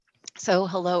So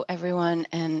hello everyone,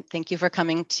 and thank you for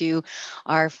coming to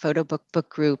our Photobook book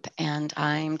group. And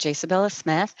I'm Jasabella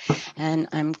Smith, and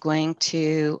I'm going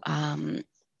to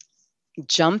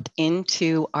jump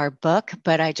into our book,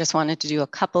 but I just wanted to do a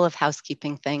couple of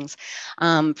housekeeping things.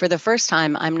 For the first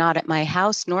time, I'm not at my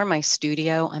house nor my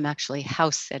studio. I'm actually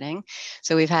house sitting.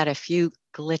 So we've had a few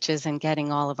glitches in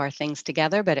getting all of our things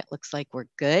together, but it looks like we're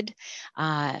good.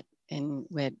 And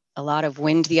with a lot of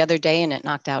wind the other day, and it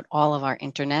knocked out all of our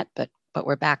internet, but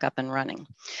we're back up and running.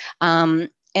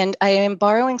 And I am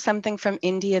borrowing something from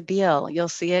India Beale. You'll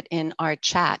see it in our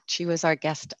chat. She was our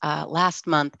guest last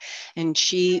month, and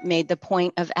she made the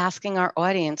point of asking our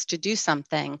audience to do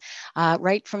something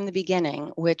right from the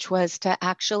beginning, which was to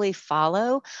actually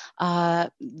follow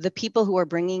the people who are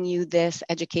bringing you this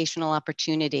educational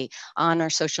opportunity on our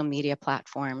social media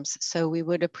platforms. So we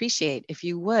would appreciate if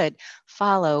you would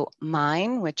follow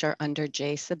mine, which are under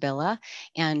J. Sibilla,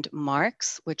 and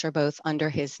Mark's, which are both under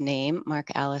his name,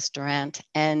 Mark Alice Durant,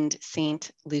 and St.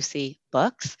 Lucy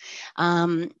Books,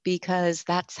 because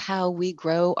that's how we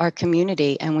grow our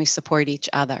community and we support each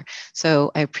other.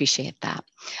 So I appreciate that.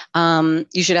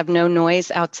 You should have no noise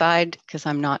outside because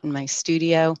I'm not in my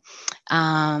studio.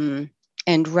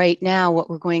 And right now,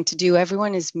 what we're going to do,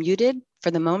 everyone is muted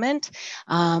for the moment.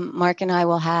 Mark and I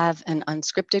will have an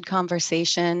unscripted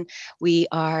conversation. We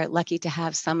are lucky to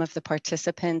have some of the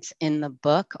participants in the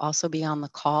book also be on the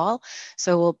call.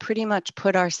 So we'll pretty much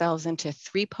put ourselves into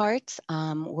three parts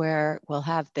where we'll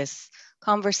have this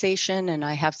conversation, and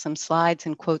I have some slides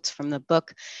and quotes from the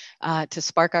book to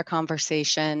spark our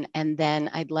conversation. And then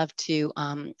I'd love to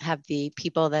have the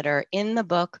people that are in the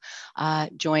book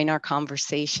join our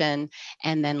conversation.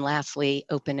 And then lastly,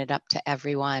 open it up to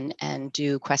everyone and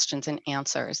do questions and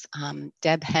answers.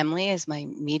 Deb Hemley is my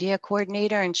media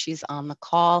coordinator, and she's on the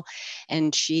call,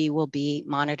 and she will be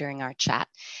monitoring our chat.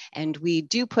 And we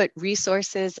do put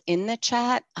resources in the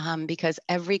chat because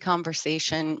every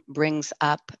conversation brings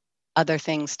up other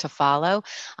things to follow.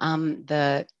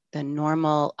 The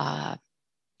normal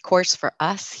course for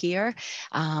us here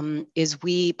is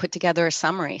we put together a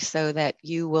summary so that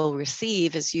you will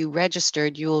receive, as you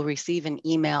registered, you will receive an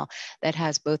email that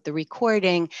has both the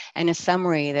recording and a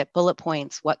summary that bullet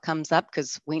points what comes up,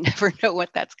 because we never know what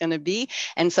that's going to be,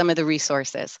 and some of the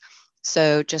resources.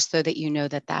 So just so that you know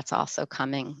that that's also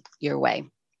coming your way.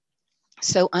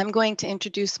 So I'm going to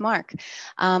introduce Mark.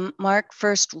 Mark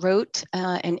first wrote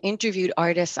and interviewed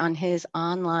artists on his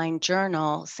online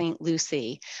journal, St.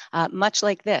 Lucy, much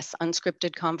like this,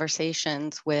 unscripted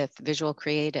conversations with visual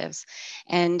creatives.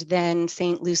 And then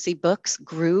St. Lucy Books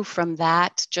grew from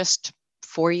that just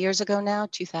 4 years ago now,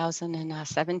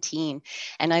 2017.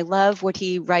 And I love what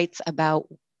he writes about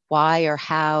why or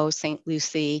how St.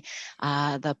 Lucy,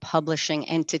 the publishing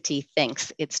entity,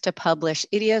 thinks. It's to publish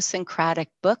idiosyncratic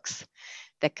books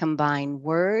that combine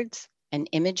words and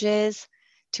images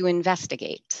to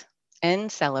investigate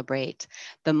and celebrate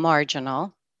the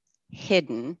marginal,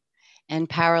 hidden, and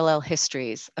parallel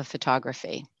histories of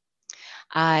photography.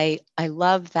 I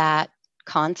love that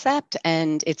concept,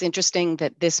 and it's interesting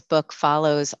that this book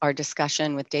follows our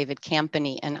discussion with David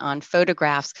Campany and on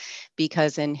photographs,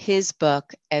 because in his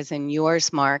book, as in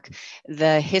yours, Mark,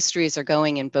 the histories are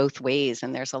going in both ways,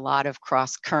 and there's a lot of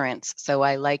cross currents. So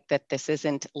I like that this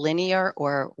isn't linear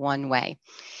or one way.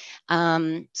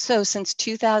 So since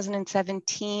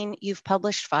 2017, you've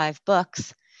published 5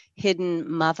 books. Hidden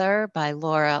Mother by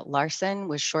Laura Larson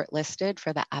was shortlisted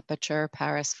for the Aperture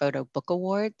Paris Photo Book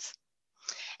Awards.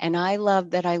 And I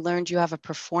love that I learned you have a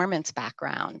performance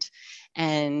background,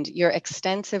 and your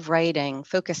extensive writing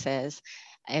focuses,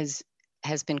 as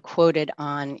has been quoted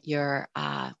on your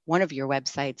one of your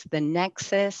websites, the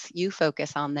nexus, you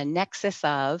focus on the nexus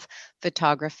of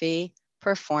photography,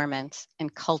 performance,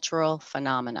 and cultural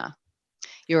phenomena.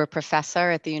 You're a professor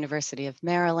at the University of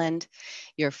Maryland.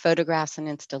 Your photographs and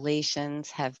installations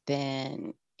have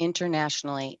been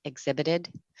internationally exhibited.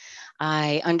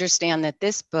 I understand that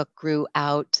this book grew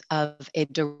out of a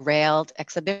derailed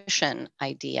exhibition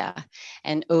idea.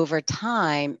 And over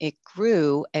time, it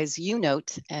grew, as you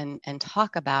note and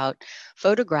talk about,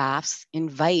 photographs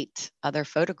invite other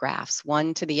photographs,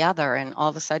 one to the other. And all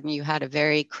of a sudden, you had a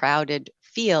very crowded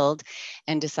field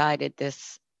and decided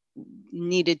this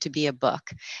needed to be a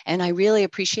book. And I really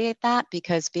appreciate that,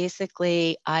 because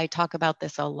basically I talk about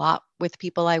this a lot with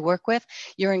people I work with.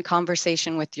 You're in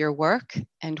conversation with your work,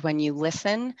 and when you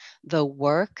listen, the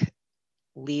work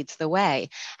leads the way.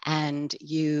 And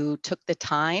you took the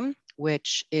time,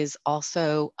 which is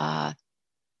also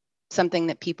something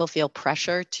that people feel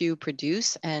pressure to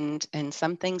produce, and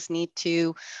some things need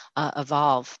to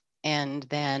evolve. And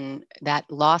then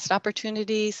that lost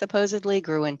opportunity supposedly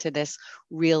grew into this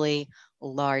really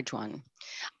large one.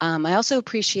 I also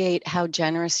appreciate how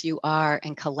generous you are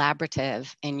and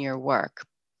collaborative in your work.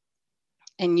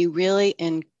 And you really,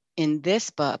 in this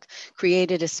book,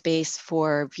 created a space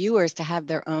for viewers to have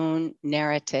their own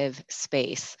narrative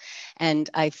space. And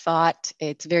I thought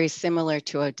it's very similar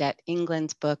to Odette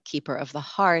England's book, Keeper of the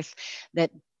Hearth,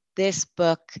 that this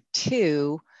book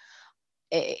too,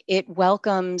 it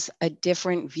welcomes a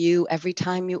different view every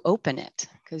time you open it,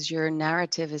 because your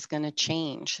narrative is going to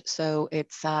change. So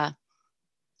it's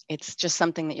just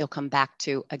something that you'll come back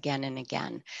to again and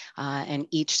again. And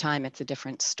each time it's a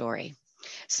different story.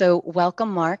 So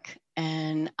welcome, Mark.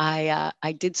 And I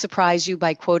did surprise you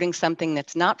by quoting something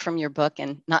that's not from your book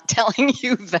and not telling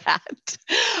you that.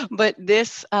 But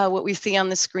this, what we see on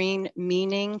the screen,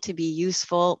 meaning to be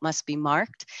useful must be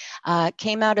marked,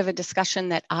 came out of a discussion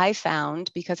that I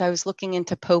found because I was looking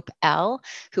into Pope L,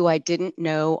 who I didn't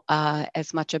know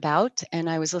as much about. And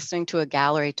I was listening to a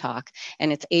gallery talk,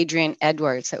 and it's Adrian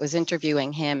Edwards that was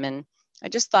interviewing him. And I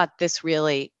just thought this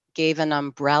really gave an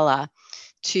umbrella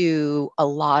to a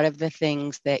lot of the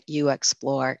things that you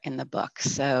explore in the book.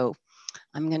 So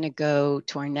I'm going to go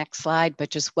to our next slide, but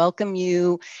just welcome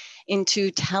you into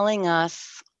telling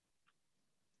us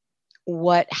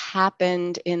what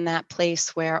happened in that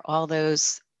place where all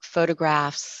those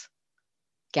photographs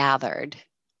gathered,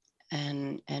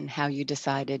 and how you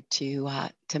decided to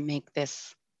make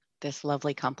this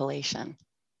lovely compilation.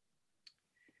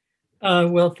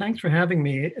 Well, thanks for having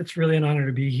me. It's really an honor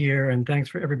to be here, and thanks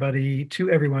for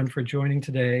everyone for joining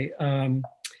today.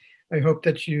 I hope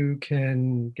that you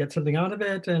can get something out of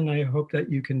it, and I hope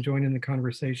that you can join in the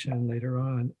conversation later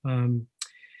on.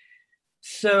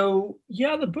 So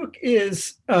yeah, the book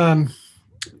is, as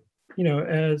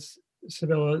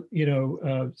Sabella,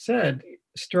 said,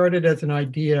 started as an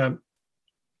idea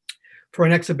for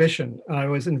an exhibition. I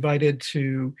was invited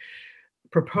to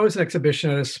propose an exhibition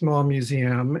at a small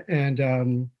museum,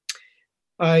 and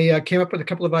I came up with a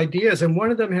couple of ideas, and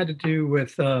one of them had to do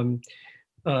with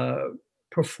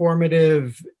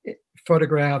performative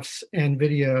photographs and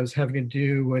videos having to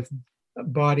do with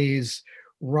bodies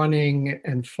running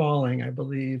and falling, I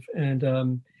believe,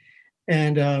 and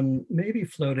maybe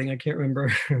floating, I can't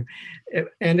remember.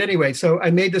 And anyway, so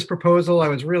I made this proposal. I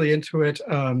was really into it.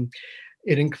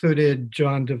 It included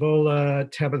John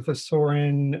Davola, Tabitha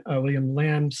Soren, William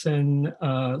Lamson,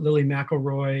 Lily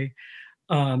McElroy,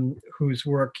 whose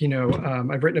work,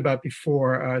 I've written about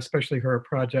before, especially her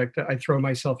project, I Throw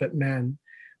Myself at Men,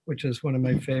 which is one of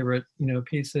my favorite,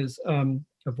 pieces of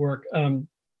work. And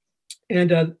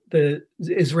the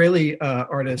Israeli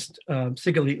artist,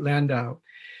 Sigalit Landau,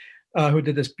 who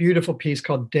did this beautiful piece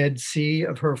called Dead Sea,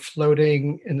 of her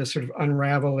floating in this sort of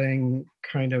unraveling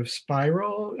kind of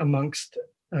spiral amongst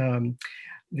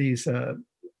these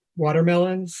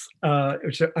watermelons,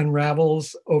 which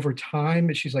unravels over time.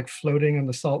 And she's like floating on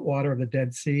the salt water of the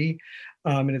Dead Sea.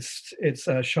 And it's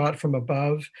shot from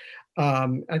above.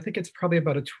 I think it's probably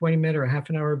about a 20-minute or a half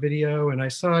an hour video. And I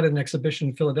saw it in an exhibition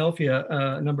in Philadelphia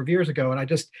a number of years ago, and I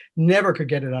just never could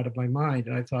get it out of my mind.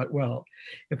 And I thought, well,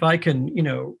 if I can,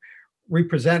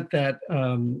 represent that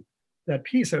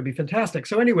piece, that would be fantastic.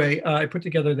 So anyway, I put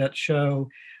together that show,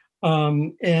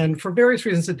 and for various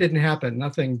reasons it didn't happen.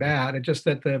 Nothing bad. It just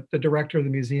that the director of the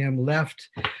museum left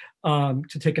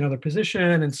to take another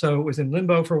position, and so it was in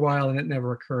limbo for a while, and it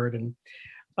never occurred. And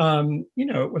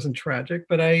it wasn't tragic,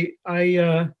 but I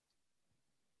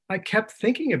kept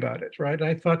thinking about it. Right,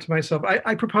 I thought to myself,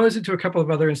 I proposed it to a couple of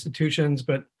other institutions,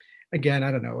 but again,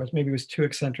 I don't know, maybe it was too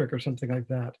eccentric or something like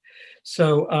that.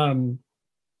 So,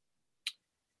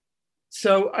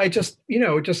 so I just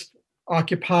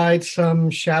occupied some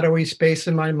shadowy space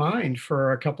in my mind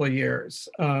for a couple of years.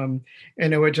 And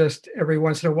it would just, every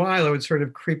once in a while, it would sort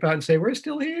of creep out and say, we're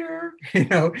still here,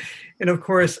 And of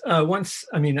course, I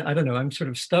don't know, I'm sort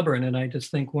of stubborn. And I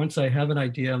just think once I have an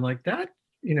idea, I'm like that,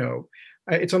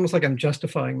 it's almost like I'm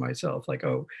justifying myself, like,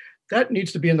 oh, that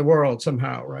needs to be in the world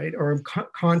somehow, right? Or I'm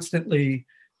constantly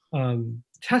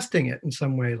testing it in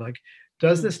some way, like,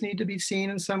 does this need to be seen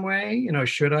in some way?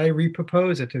 Should I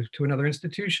repropose it to another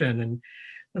institution? And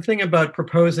the thing about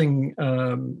proposing,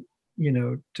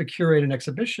 to curate an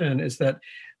exhibition is that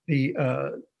the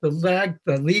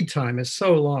lead time is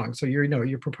so long. So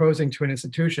you're proposing to an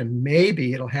institution,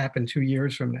 maybe it'll happen 2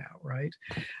 years from now, right?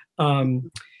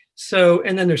 So,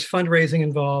 and then there's fundraising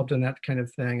involved and that kind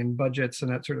of thing, and budgets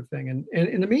and that sort of thing. And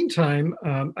in the meantime,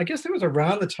 I guess it was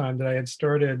around the time that I had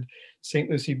started St.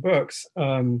 Lucie Books.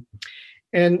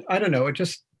 And I don't know, it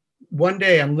just, one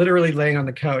day I'm literally laying on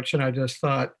the couch and I just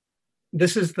thought,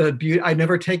 this is the beauty. I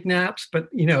never take naps, but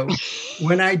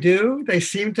when I do, they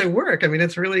seem to work. I mean,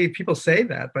 it's really, people say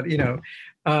that, but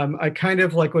I kind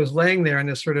of like was laying there in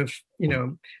this sort of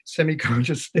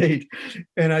semi-conscious state,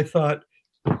 and I thought,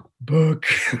 book,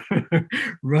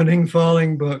 running,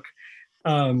 falling book.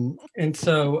 And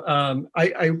so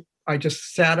I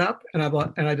just sat up and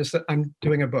I just said, I'm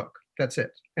doing a book. That's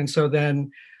it. And so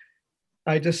then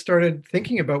I just started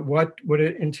thinking about what would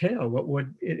it entail, what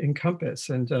would it encompass,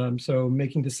 and so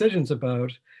making decisions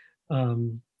about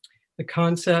the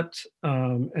concept,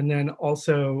 and then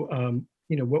also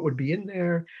what would be in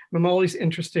there. I'm always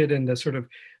interested in the sort of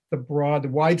the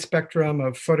wide spectrum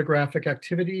of photographic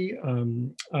activity.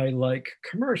 I like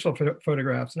commercial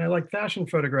photographs, and I like fashion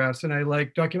photographs, and I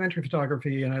like documentary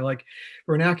photography, and I like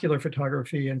vernacular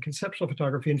photography, and conceptual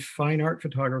photography, and fine art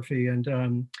photography,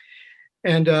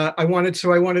 I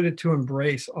wanted it to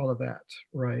embrace all of that,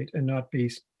 right, and not be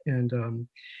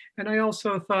and I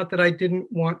also thought that I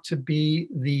didn't want to be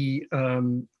the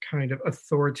kind of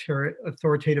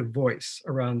authoritative voice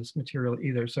around this material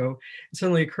either. So it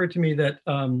suddenly occurred to me that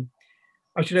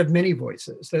I should have many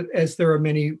voices, that as there are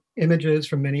many images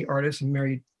from many artists and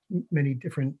many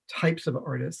different types of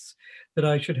artists, that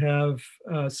I should have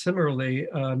similarly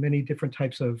many different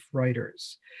types of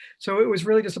writers. So it was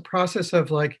really just a process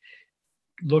of like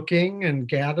looking and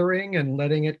gathering and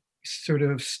letting it sort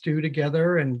of stew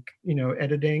together, and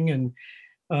editing, and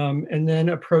then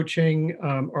approaching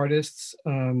artists,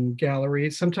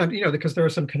 galleries. Sometimes because there are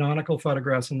some canonical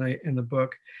photographs in the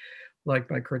book, like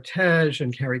by Cortege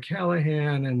and Carrie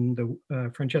Callahan and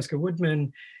the Francesca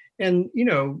Woodman, and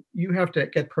you have to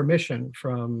get permission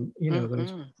from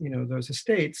those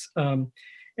estates, and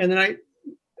then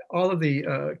all of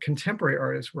the contemporary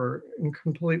artists were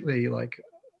completely like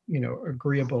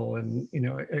agreeable and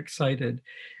excited.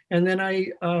 And then I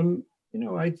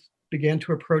began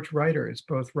to approach writers,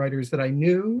 both writers that I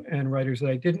knew and writers that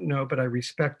I didn't know but I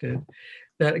respected,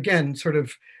 that again sort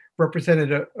of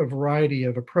represented a variety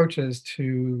of approaches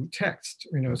to text.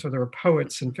 So there were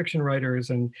poets and fiction writers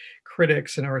and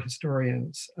critics and art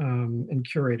historians, and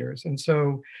curators. And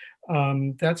so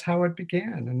that's how it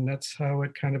began, and that's how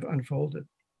it kind of unfolded.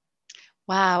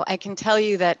 Wow, I can tell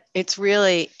you that it's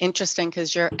really interesting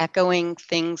because you're echoing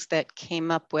things that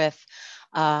came up with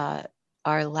our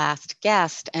last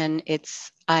guest. And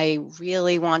I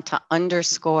really want to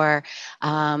underscore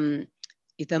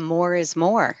the more is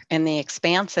more and the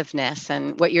expansiveness.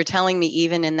 And what you're telling me,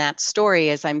 even in that story,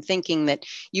 is I'm thinking that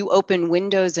you open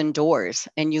windows and doors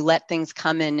and you let things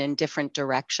come in different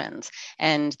directions.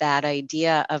 And that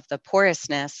idea of the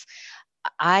porousness,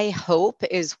 I hope,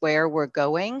 is where we're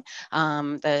going.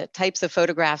 The types of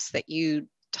photographs that you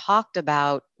talked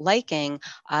about liking,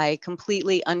 I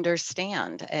completely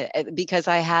understand because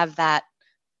I have that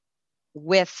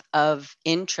width of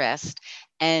interest,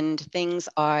 and things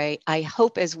I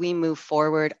hope as we move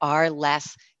forward are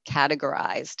less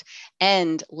categorized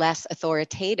and less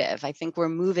authoritative. I think we're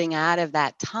moving out of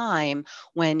that time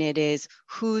when it is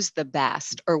who's the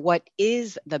best or what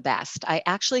is the best. I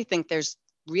actually think there's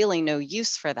really no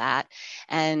use for that.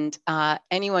 And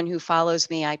anyone who follows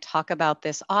me, I talk about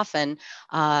this often,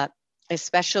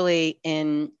 especially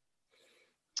in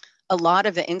a lot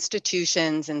of the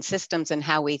institutions and systems and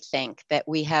how we think, that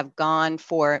we have gone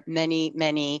for many,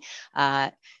 many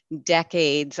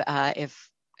decades,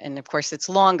 and of course it's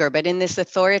longer, but in this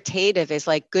authoritative is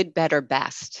like good, better,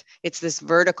 best. It's this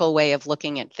vertical way of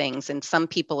looking at things, and some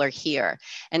people are here.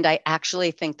 And I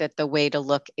actually think that the way to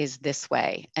look is this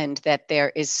way, and that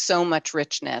there is so much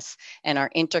richness, and our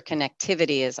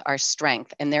interconnectivity is our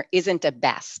strength. And there isn't a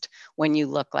best when you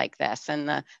look like this. And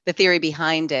the theory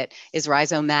behind it is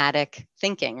rhizomatic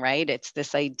thinking, right? It's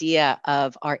this idea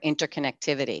of our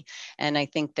interconnectivity. And I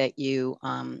think that you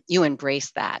embrace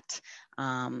that.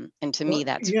 And to me,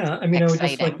 that's I mean, exciting. I would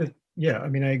just like to, I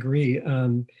mean, I agree.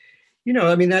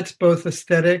 I mean, that's both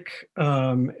aesthetic,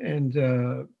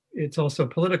 and it's also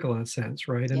political in a sense,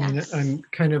 right? I mean, Yes. I'm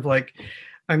kind of like,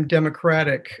 I'm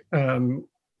democratic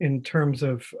in terms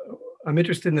of, I'm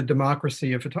interested in the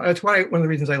democracy of photography. That's why one of the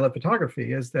reasons I love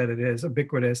photography is that it is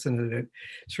ubiquitous, and that it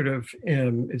sort of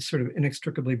is sort of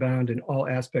inextricably bound in all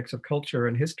aspects of culture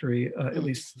and history, at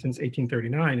least since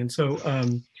 1839. And so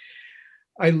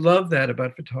I love that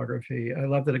about photography. I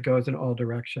love that it goes in all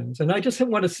directions. And I just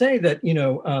want to say that,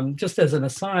 just as an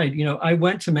aside, I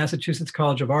went to Massachusetts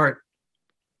College of Art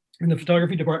in the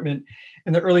photography department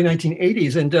in the early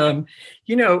 1980s. And,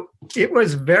 it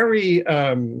was very,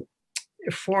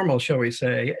 formal, shall we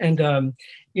say. And,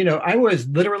 I was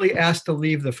literally asked to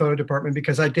leave the photo department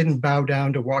because I didn't bow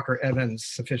down to Walker Evans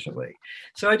sufficiently.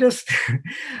 So I just,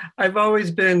 I've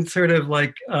always been sort of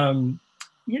like,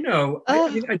 Oh,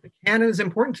 canon is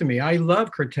important to me. I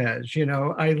love Cortez,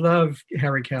 I love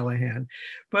Harry Callahan,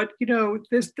 but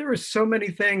there are so many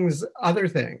things, other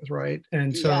things, right?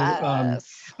 And so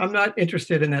yes. I'm not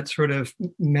interested in that sort of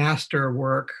master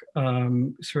work,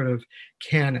 sort of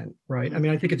canon, right? I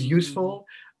mean, I think it's Mhm. useful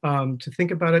to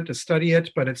think about it, to study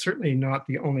it, but it's certainly not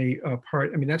the only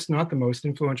part. I mean, that's not the most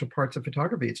influential parts of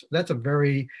photography. That's a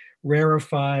very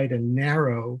rarefied and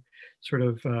narrow sort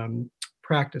of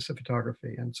practice of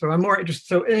photography. And so I'm more interested.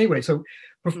 So anyway, so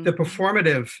the Mhm.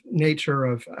 performative nature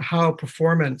of how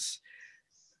performance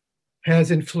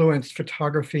has influenced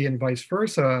photography and vice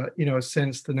versa,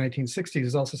 since the 1960s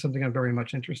is also something I'm very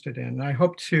much interested in. And I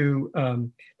hope to,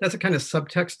 that's a kind of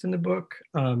subtext in the book.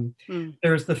 Mm.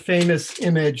 There's the famous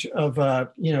image of,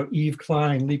 Eve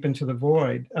Klein leap into the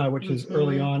void, which is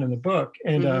early Mhm. on in the book.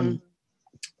 And Mhm.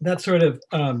 that sort of,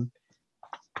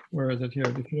 where is it here?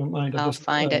 If you don't mind, I'll I'll just,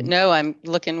 find it. No, I'm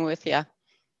looking with you.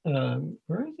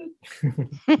 where is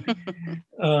it?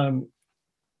 um,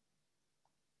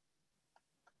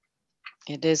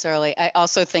 It is early. I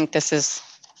also think this is,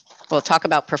 we'll talk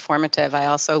about performative. I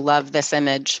also love this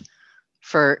image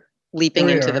for Here leaping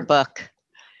we into the are. book.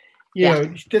 Yeah,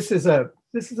 This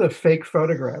is a fake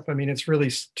photograph. I mean, it's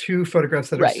really two photographs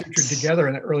that are sutured right. together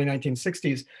in the early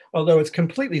 1960s, although it's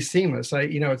completely seamless.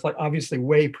 It's like obviously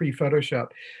way pre-Photoshop.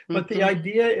 But the Mhm.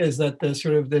 idea is that the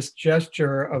sort of this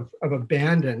gesture of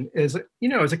abandon is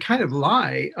a kind of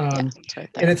lie. Yeah, it's right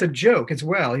And there. it's a joke as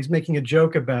well. He's making a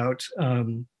joke about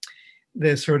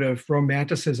this sort of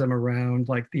romanticism around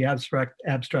like the abstract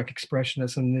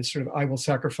expressionists and this sort of I will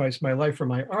sacrifice my life for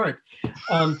my art,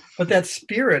 but that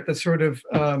spirit, the sort of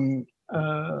I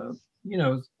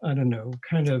don't know,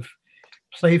 kind of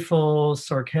playful,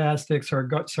 sarcastic,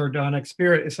 sardonic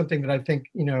spirit is something that I think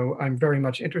I'm very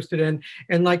much interested in,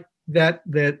 and like that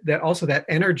also that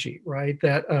energy, right?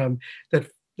 That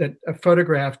a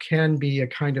photograph can be a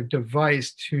kind of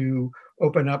device to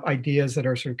open up ideas that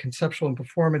are sort of conceptual and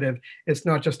performative. It's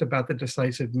not just about the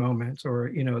decisive moment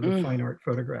or the Mm. fine art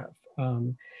photograph.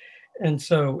 And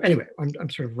so anyway, I'm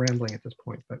sort of rambling at this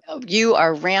point, but You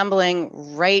are rambling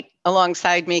right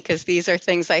alongside me because these are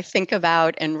things I think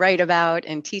about and write about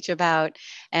and teach about.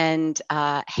 And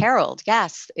Harold,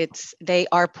 yes, they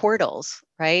are portals,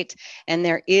 right? And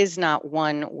there is not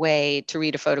one way to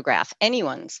read a photograph,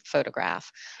 anyone's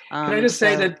photograph. can I just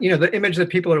say So, that the image that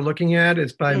people are looking at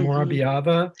is by Maura mhm,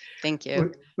 Biava, thank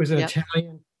you. who's an Yep.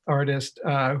 Italian artist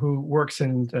who works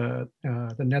in the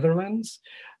Netherlands.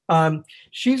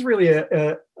 She's really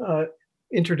a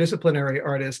interdisciplinary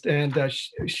artist, and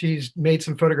she's made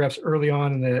some photographs early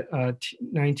on in the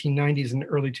 1990s and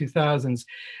early 2000s.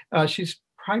 She's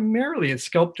primarily a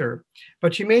sculptor,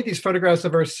 but she made these photographs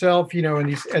of herself, in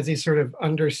these sort of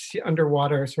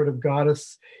underwater sort of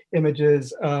goddess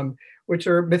images, which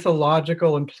are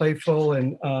mythological and playful,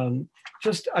 and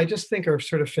I just think are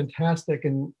sort of fantastic.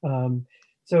 And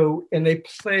and they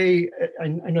play, I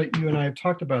know you and I have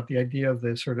talked about the idea of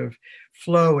the sort of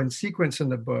flow and sequence in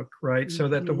the book, right? So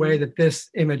that the way Mhm. that this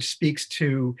image speaks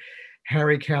to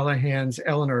Harry Callahan's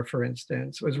Eleanor, for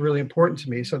instance, was really important to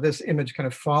me. Mhm. So this image kind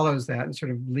of follows that and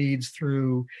sort of leads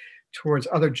through towards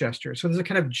other gestures. So there's a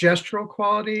kind of gestural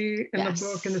quality in the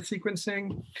book and the Yes.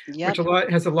 sequencing, which Yep.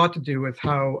 has a lot to do with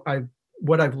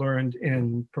what I've learned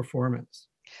in performance.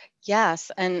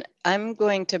 Yes. And I'm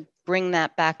going to bring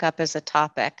that back up as a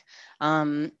topic,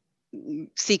 um,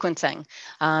 sequencing,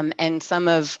 and some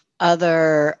of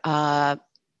other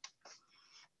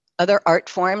art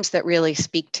forms that really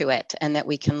speak to it and that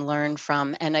we can learn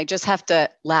from. And I just have to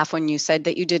laugh when you said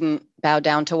that you didn't bow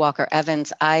down to Walker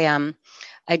Evans.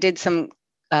 I did some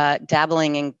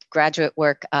dabbling in graduate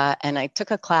work, and I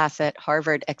took a class at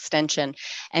Harvard Extension,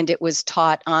 and it was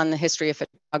taught on the history of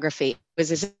photography. It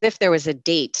was as if there was a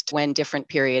date to when different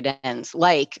period ends,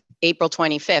 like April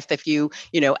 25th. If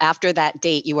after that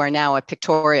date, you are now a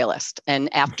pictorialist,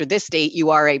 and after this date, you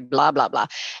are a blah blah blah.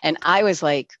 And I was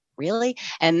like, really?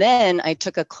 And then I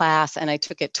took a class, and I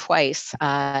took it twice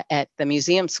at the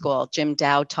museum school. Jim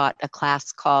Dow taught a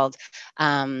class called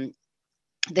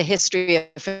The History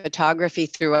of Photography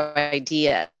Through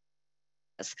Ideas.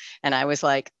 And I was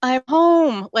like, I'm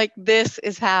home. Like, this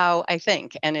is how I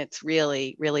think. And it's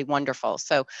really, really wonderful.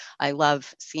 So I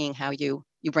love seeing how you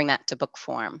bring that to book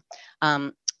form.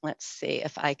 Let's see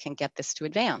if I can get this to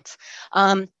advance.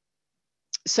 Um,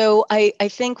 So I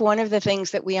think one of the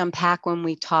things that we unpack when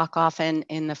we talk often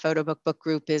in the Photobook book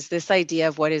group is this idea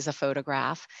of what is a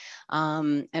photograph.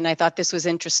 And I thought this was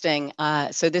interesting.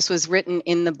 So this was written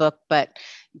in the book, but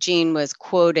Jean was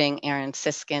quoting Aaron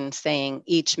Siskin saying,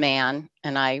 each man,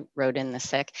 and I wrote in the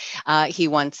sick, he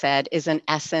once said, is an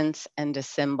essence and a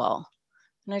symbol.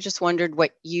 And I just wondered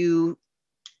what you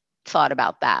thought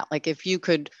about that. Like if you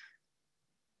could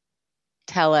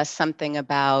tell us something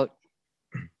about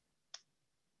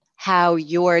how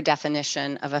your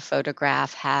definition of a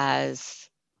photograph has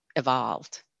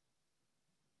evolved.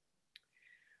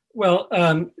 Well,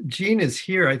 Jean is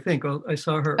here, I think. Well, I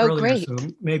saw her Oh, earlier, great. so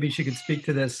maybe she could speak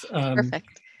to this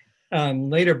Perfect.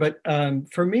 later. But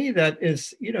for me, that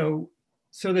is,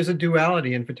 so there's a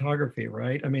duality in photography,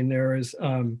 right? I mean, there is,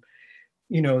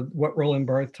 what Roland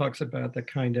Barthes talks about, the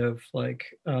kind of like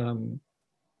the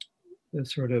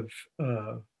sort of,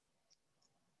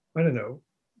 I don't know,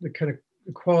 the kind of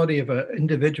quality of an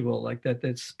individual like that,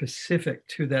 that's specific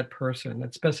to that person.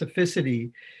 That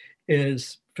specificity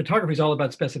is, photography is all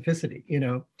about specificity.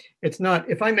 It's not,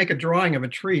 if I make a drawing of a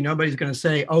tree, nobody's going to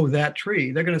say, oh, that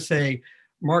tree. They're going to say,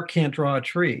 Mark can't draw a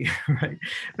tree, right?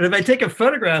 But if I take a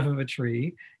photograph of a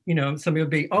tree, somebody will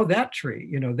be, oh, that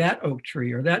tree, that oak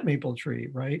tree or that maple tree,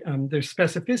 right? There's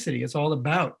specificity. It's all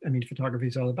about, photography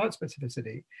is all about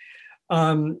specificity.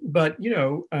 But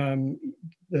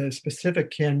the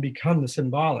specific can become the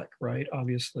symbolic, right?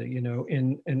 Obviously,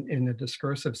 in a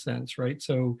discursive sense, right?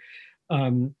 So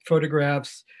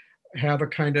photographs have a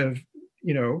kind of,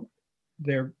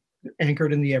 they're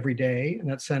anchored in the everyday, in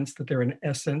that sense that they're an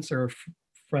essence or a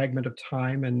fragment of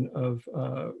time and of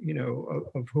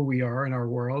who we are in our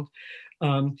world.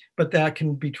 But that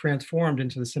can be transformed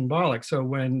into the symbolic. So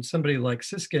when somebody like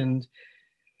Siskind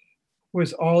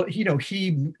was all,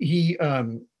 he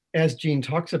as Jean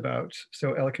talks about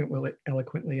so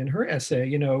eloquently in her essay,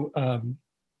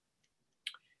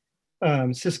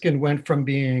 Siskin went from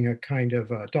being a kind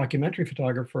of a documentary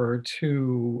photographer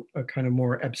to a kind of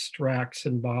more abstract,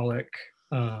 symbolic,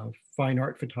 fine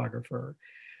art photographer.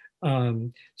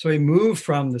 So he moved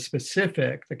from the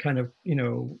specific, the kind of,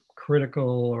 critical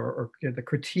or the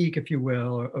critique, if you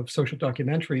will, of social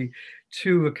documentary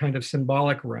to a kind of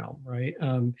symbolic realm, right?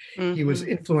 He was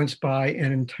influenced by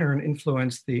and in turn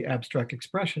influenced the abstract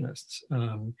expressionists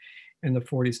in the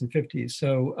 40s and 50s.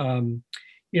 So,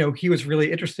 he was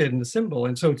really interested in the symbol.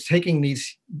 And so it's taking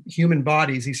these human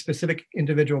bodies, these specific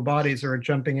individual bodies that are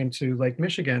jumping into Lake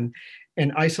Michigan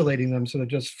and isolating them so they're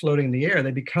just floating in the air.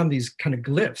 They become these kind of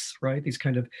glyphs, right? These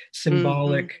kind of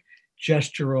symbolic,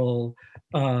 gestural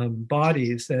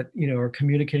bodies that, are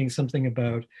communicating something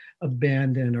about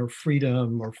abandon or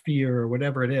freedom or fear or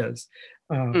whatever it is.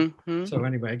 So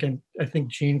anyway, again, I think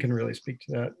Jean can really speak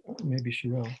to that. Maybe she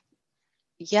will.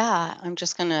 Yeah, I'm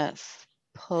just going to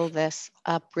pull this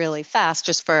up really fast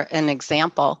just for an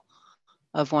example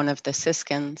of one of the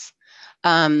Siskins.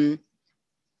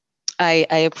 I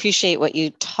appreciate what you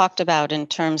talked about in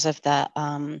terms of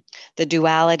the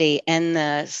duality and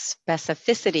the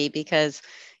specificity, because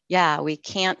yeah, we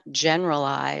can't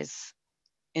generalize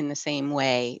in the same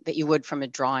way that you would from a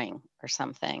drawing or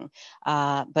something.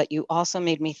 But you also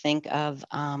made me think of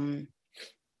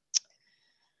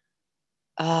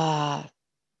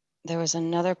there was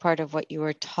another part of what you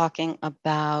were talking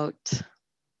about.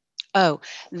 Oh,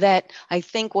 that I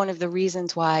think one of the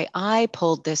reasons why I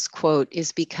pulled this quote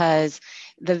is because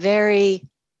the very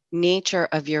nature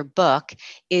of your book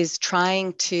is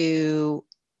trying to,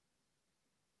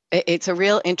 it's a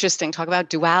real interesting talk about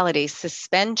duality,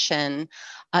 suspension.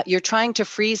 You're trying to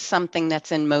freeze something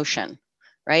that's in motion,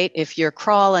 right? If you're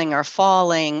crawling or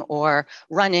falling or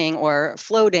running or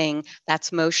floating,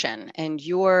 that's motion. And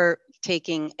you're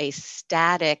taking a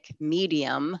static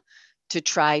medium to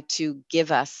try to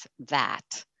give us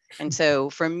that. And so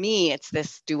for me, it's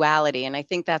this duality. And I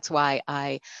think that's why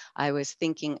I was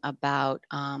thinking about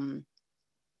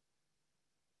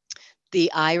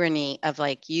the irony of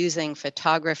like using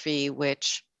photography,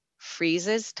 which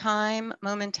freezes time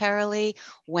momentarily,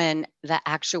 when the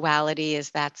actuality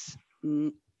is that's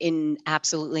in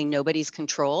absolutely nobody's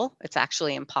control. It's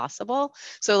actually impossible.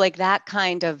 So like that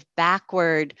kind of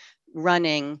backward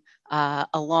running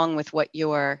along with what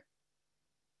you're,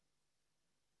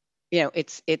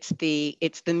 it's the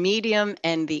medium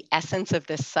and the essence of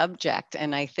the subject,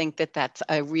 and I think that that's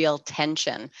a real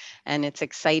tension, and it's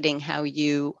exciting how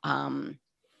you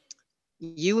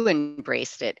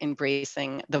embraced it,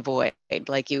 embracing the void,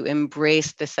 like you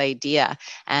embraced this idea,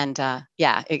 and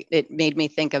yeah, it made me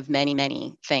think of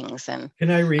many things. And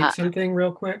can I read something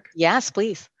real quick? yes,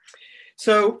 please.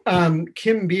 So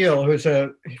Kim Beale, who's a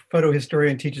photo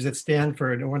historian, teaches at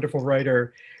Stanford, a wonderful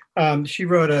writer, she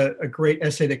wrote a great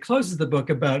essay that closes the book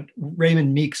about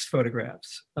Raymond Meek's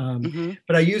photographs. Mm-hmm.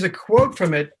 But I use a quote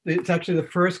from it. It's actually the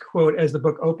first quote as the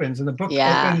book opens. And the book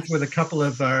opens with a couple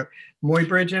of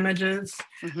Muybridge images,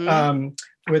 Mm-hmm.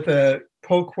 with a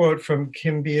pull quote from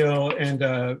Kim Beale and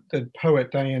the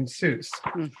poet Diane Seuss,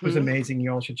 who's Mm-hmm. amazing.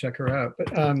 You all should check her out.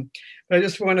 But I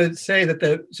just want to say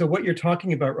that so what you're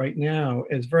talking about right now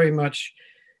is very much,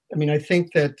 I mean, I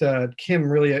think that Kim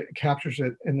really captures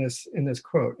it in this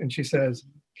quote. And she says,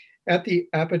 at the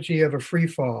apogee of free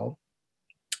fall,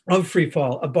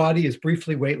 a body is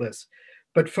briefly weightless,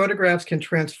 but photographs can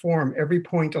transform every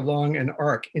point along an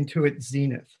arc into its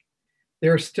zenith.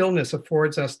 Their stillness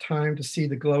affords us time to see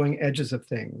the glowing edges of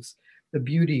things, the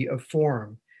beauty of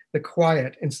form, the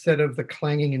quiet instead of the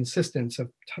clanging insistence of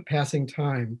passing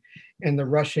time, and the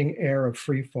rushing air of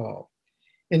free fall.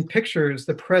 In pictures,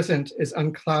 the present is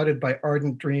unclouded by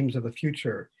ardent dreams of the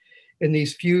future. In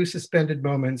these few suspended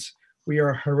moments, we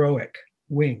are heroic,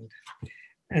 winged.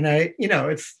 And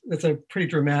it's a pretty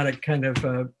dramatic kind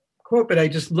of quote, but I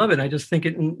just love it. I just think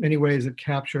it in many ways it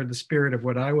captured the spirit of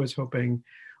what I was hoping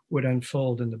would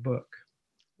unfold in the book.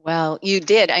 Well, you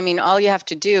did. I mean, all you have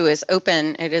to do is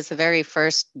open. It is the very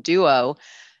first duo,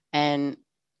 and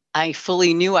I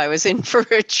fully knew I was in for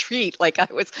a treat. Like I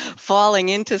was falling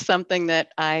into something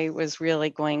that I was really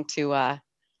going to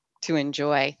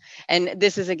enjoy. And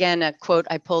this is again a quote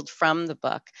I pulled from the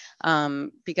book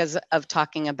because of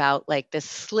talking about like this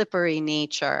slippery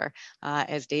nature,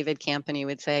 as David Campany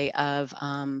would say, of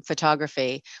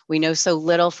photography. We know so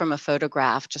little from a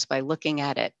photograph just by looking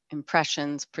at it: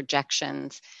 impressions,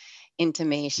 projections,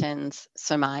 intimations,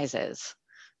 surmises.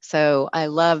 So I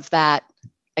love that.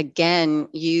 Again,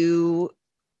 you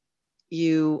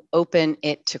open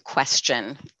it to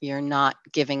question. You're not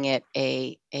giving it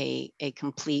a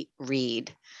complete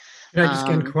read. Can I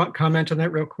just comment on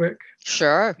that real quick?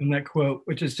 Sure. On that quote,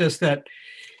 which is just that,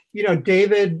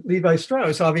 David Levi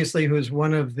Strauss, obviously, who's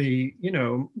one of the,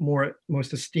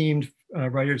 most esteemed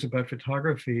writers about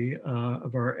photography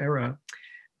of our era,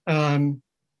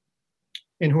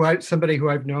 and somebody who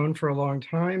I've known for a long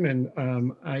time, and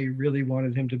I really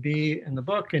wanted him to be in the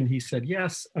book, and he said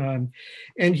yes. And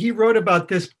he wrote about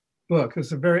this book. It's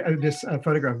this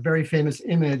photograph, very famous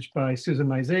image by Susan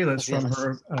Meiselas from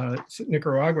her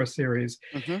Nicaragua series.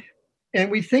 Mm-hmm.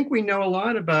 And we think we know a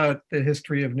lot about the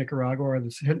history of Nicaragua or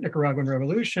the Nicaraguan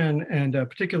Revolution, and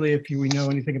particularly if we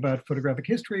know anything about photographic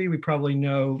history, we probably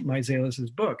know Meiselas's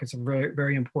book. It's a very,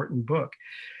 very important book.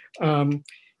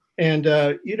 And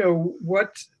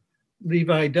what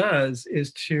Levi does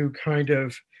is to kind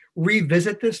of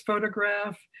revisit this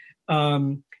photograph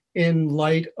in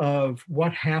light of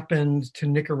what happened to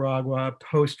Nicaragua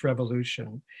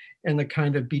post-revolution and the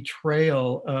kind of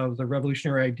betrayal of the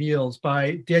revolutionary ideals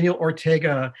by Daniel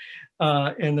Ortega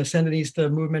and the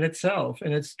Sandinista movement itself.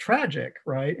 And it's tragic,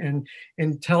 right? And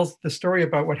tells the story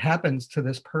about what happens to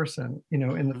this person,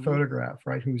 in the photograph,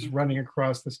 right? Who's running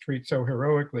across the street so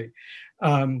heroically,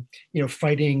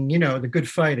 fighting, the good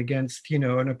fight against,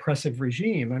 an oppressive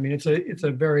regime. I mean, it's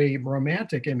a very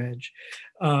romantic image.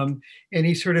 And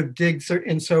he sort of digs,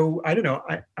 and so, I don't know,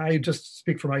 I just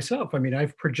speak for myself. I mean,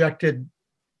 I've projected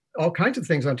all kinds of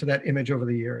things onto that image over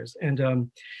the years. And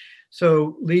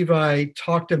so Levi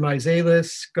talked to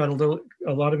Meiselas, got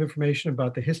a lot of information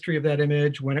about the history of that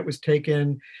image, when it was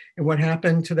taken, and what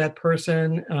happened to that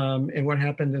person, and what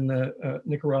happened in the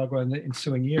Nicaragua in the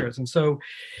ensuing years. And so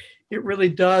it really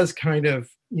does kind of,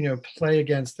 play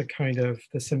against the kind of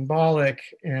the symbolic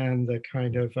and the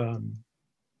kind of,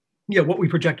 what we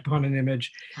project upon an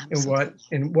image. Absolutely.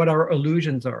 and what our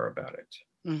illusions are about it.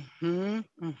 Mm-hmm,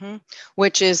 mm-hmm.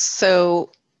 Which is so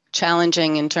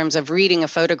challenging in terms of reading a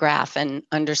photograph and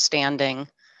understanding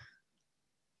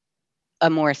a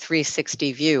more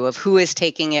 360 view of who is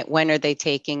taking it, when are they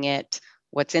taking it,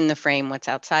 what's in the frame, what's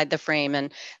outside the frame.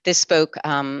 And this spoke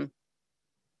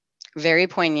very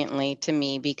poignantly to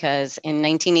me because in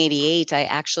 1988, I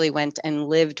actually went and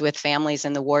lived with families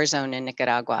in the war zone in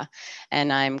Nicaragua.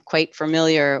 And I'm quite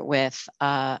familiar with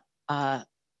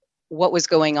what was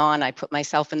going on. I put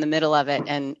myself in the middle of it,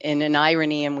 and in an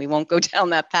irony, and we won't go down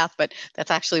that path, but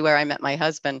that's actually where I met my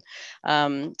husband.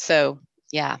 So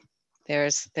yeah,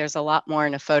 there's a lot more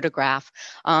in a photograph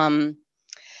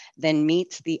than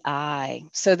meets the eye.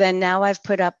 So then now I've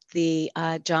put up the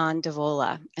John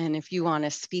Davola, and if you want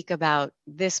to speak about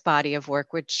this body of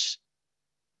work, which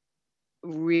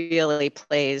really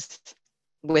plays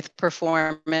with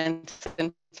performance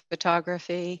and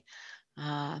photography.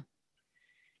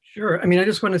 Sure. I mean, I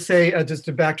just want to say, just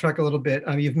to backtrack a little bit,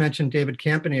 you've mentioned David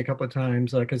Campany a couple of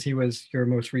times because he was your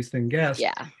most recent guest.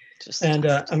 Yeah, just And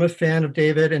I'm a fan of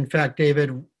David. In fact,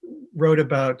 David wrote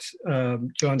about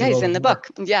John yeah, he's in Davola's the work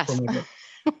book. for Yes. my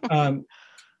book.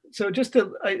 So just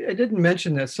to, I didn't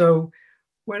mention this. So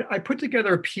when I put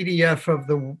together a PDF of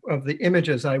the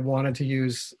images I wanted to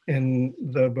use in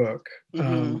the book,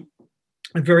 Mm-hmm.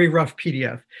 a very rough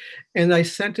PDF, and I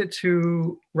sent it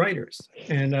to writers,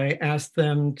 and I asked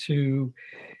them to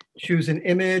choose an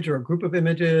image or a group of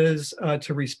images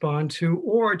to respond to,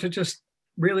 or to just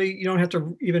really, you don't have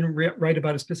to even write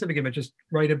about a specific image, just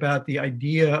write about the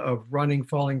idea of running,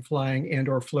 falling, flying, and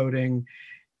or floating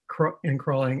and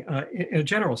crawling in a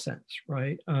general sense,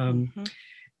 right? Mm-hmm.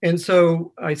 And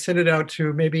so I sent it out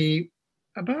to maybe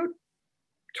about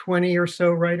 20 or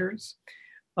so writers.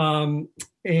 Um,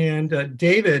 and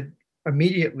David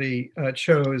immediately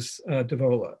chose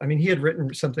Davola. I mean, he had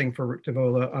written something for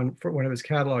Davola for one of his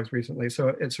catalogs recently, so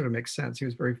it sort of makes sense. He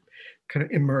was very kind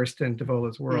of immersed in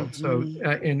Davola's world. So,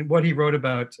 Mm-hmm. in what he wrote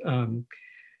about,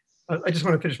 I just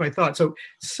want to finish my thought. So,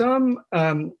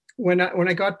 when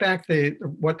I got back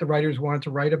what the writers wanted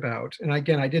to write about, and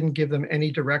again, I didn't give them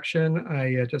any direction.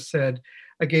 I just said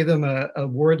I gave them a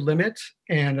word limit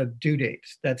and a due date.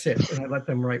 That's it, and I let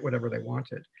them write whatever they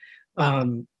wanted.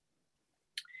 Wow.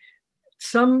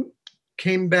 Some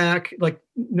came back like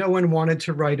no one wanted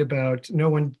to write about. No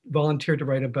one volunteered to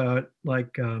write about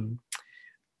like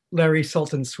Larry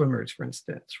Sultan's swimmers, for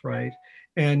instance, right?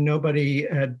 And nobody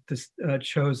had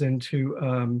chosen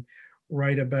to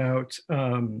write about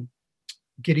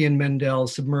Gideon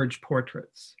Mendel's submerged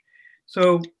portraits.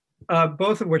 So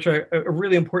both of which are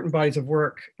really important bodies of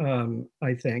work,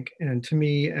 I think, and to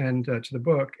me and to the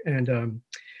book. And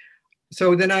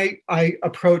so then I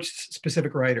approached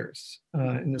specific writers,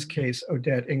 in this case,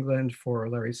 Odette England for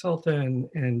Larry Sultan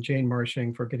and Jane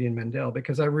Marshing for Gideon Mendel,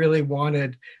 because I really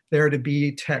wanted there to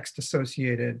be text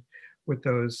associated with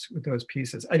those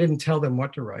pieces. I didn't tell them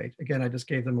what to write. Again, I just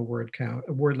gave them a word count,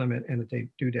 a word limit, and a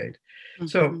due date.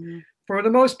 So Mm-hmm. for the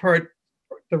most part,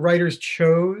 the writers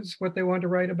chose what they wanted to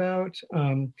write about.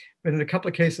 But in a couple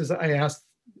of cases, I asked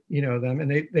them,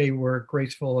 and they were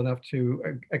graceful enough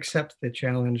to accept the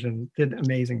challenge and did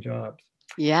amazing jobs.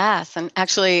 Yes, and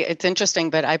actually, it's interesting,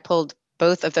 but I pulled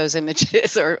both of those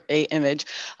images or a image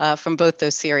from both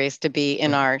those series to be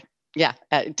in Yeah, our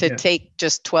to yeah, take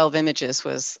just 12 images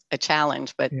was a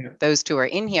challenge, but yeah. those two are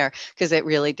in here because it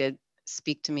really did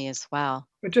speak to me as well.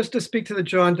 But just to speak to the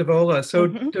John Davola, so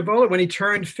Mm-hmm. Davola, when he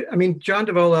turned, I mean, John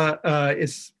Davola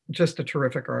is just a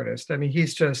terrific artist. I mean,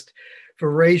 he's just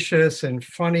voracious and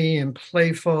funny and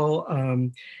playful.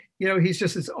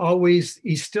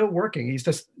 He's still working. He's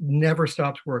just never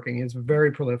stops working. He's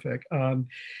very prolific. And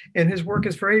his work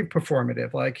is very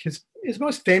performative. Like his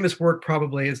most famous work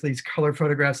probably is these color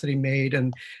photographs that he made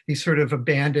and these sort of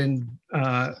abandoned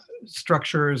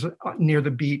structures near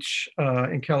the beach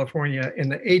in California in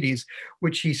the 80s,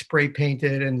 which he spray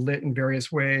painted and lit in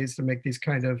various ways to make these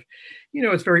kind of,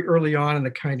 it's very early on in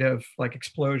the kind of like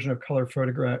explosion of color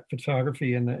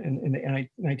photography in the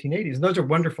 1980s. And those are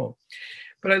wonderful.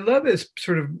 But I love his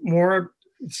sort of more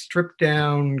stripped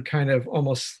down kind of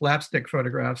almost slapstick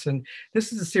photographs. And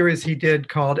this is a series he did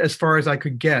called As Far as I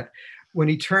Could Get. When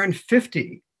he turned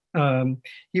 50,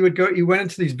 he went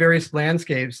into these various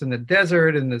landscapes in the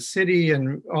desert and the city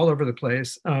and all over the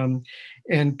place,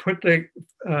 and put the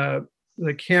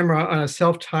camera on a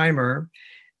self timer,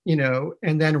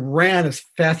 and then ran as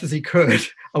fast as he could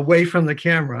away from the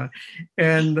camera.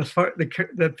 And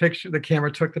the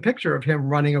camera took the picture of him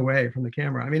running away from the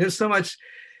camera. I mean, there's so much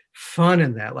fun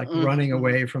in that, like running Mm-hmm.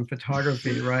 away from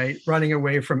photography, right? Running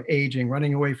away from aging,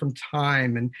 running away from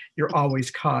time, and you're always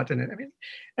caught in it. I mean,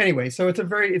 anyway, so it's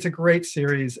a great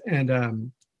series.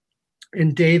 And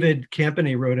David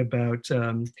Campany wrote about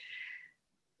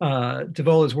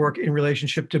Davola's work in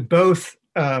relationship to both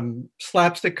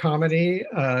slapstick comedy,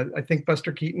 I think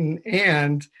Buster Keaton,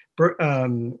 and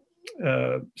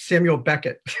Samuel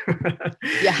Beckett,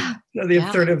 Yeah. the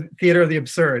absurd theater of the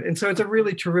absurd. And so it's a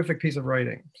really terrific piece of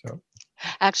writing. So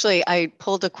Actually, I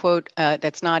pulled a quote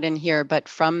that's not in here, but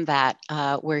from that,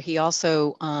 where he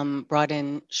also brought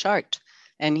in Chart.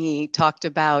 And he talked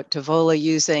about Davola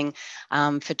using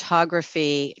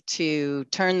photography to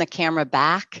turn the camera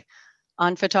back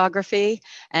on photography.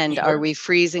 And sure. are we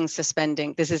freezing,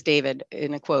 suspending? This is David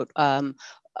in a quote.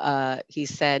 He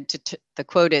said, the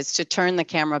quote is, to turn the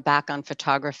camera back on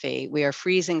photography, we are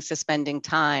freezing, suspending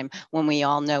time when we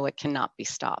all know it cannot be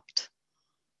stopped.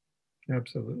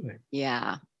 Absolutely.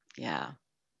 Yeah, yeah,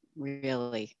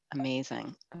 really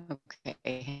amazing.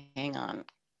 Okay, hang on.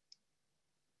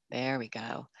 There we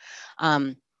go.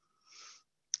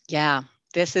 Yeah,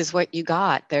 this is what you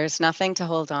got. There's nothing to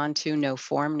hold on to, no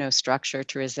form, no structure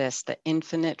to resist, the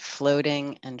infinite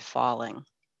floating and falling.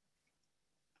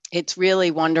 It's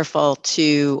really wonderful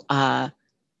to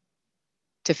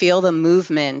feel the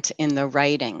movement in the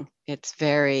writing. It's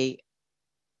very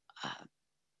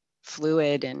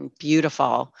fluid and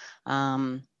beautiful.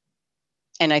 And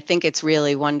I think it's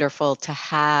really wonderful to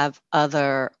have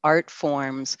other art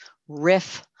forms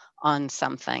riff on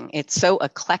something. It's so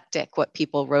eclectic what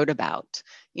people wrote about,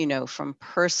 from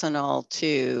personal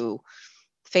to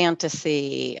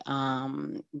fantasy.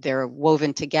 They're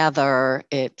woven together.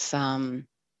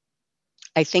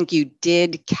 I think you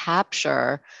did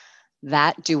capture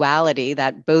that duality,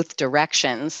 that both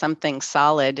directions, something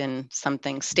solid and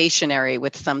something stationary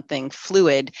with something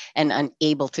fluid and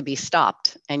unable to be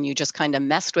stopped. And you just kind of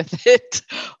messed with it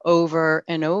over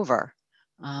and over,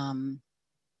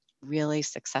 really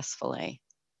successfully.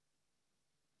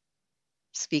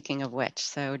 Speaking of which,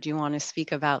 so do you want to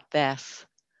speak about this?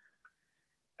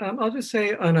 I'll just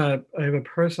say I have a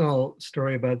personal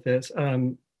story about this.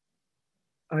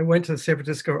 I went to the San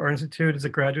Francisco Art Institute as a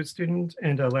graduate student,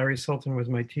 and Larry Sultan was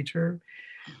my teacher.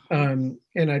 And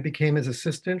I became his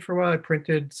assistant for a while. I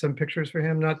printed some pictures for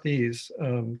him, not these.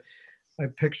 I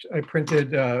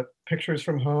printed pictures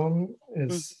from home.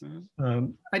 I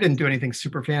didn't do anything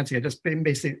super fancy. I just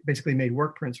basically made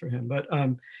work prints for him. But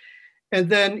and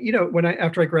then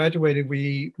after I graduated,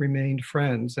 we remained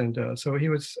friends, and so I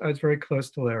was very close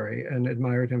to Larry and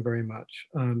admired him very much.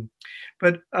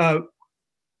 But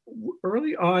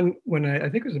early on, when I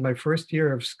think it was in my first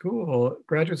year of school,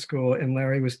 graduate school, and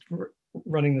Larry was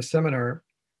running the seminar,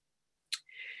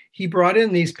 he brought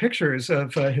in these pictures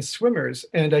of his swimmers,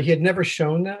 and he had never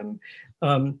shown them.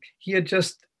 He had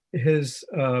just, his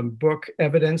book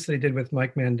Evidence that he did with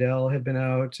Mike Mandel had been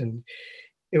out, and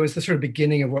it was the sort of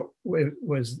beginning of what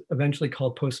was eventually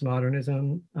called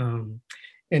postmodernism.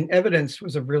 And Evidence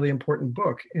was a really important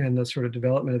book in the sort of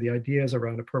development of the ideas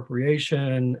around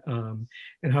appropriation,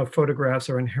 and how photographs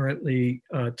are inherently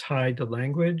tied to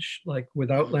language. Like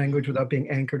without language, without being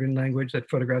anchored in language, that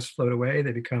photographs float away.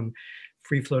 They become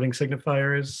free-floating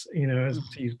signifiers,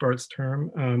 to use Barth's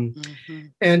term.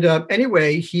 And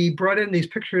anyway, he brought in these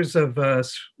pictures of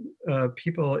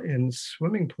people in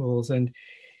swimming pools, and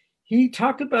he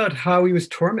talked about how he was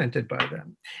tormented by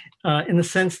them, in the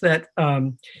sense that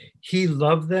he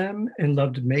loved them and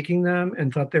loved making them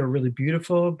and thought they were really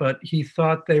beautiful, but he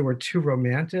thought they were too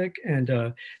romantic.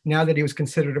 And now that he was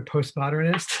considered a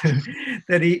postmodernist,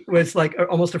 that he was like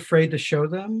almost afraid to show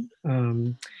them.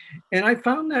 And I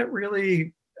found that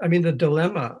really, the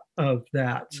dilemma of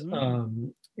that.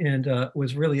 And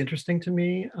was really interesting to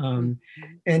me.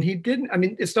 And he didn't,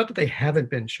 it's not that they haven't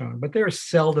been shown, but they're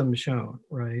seldom shown,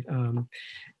 right?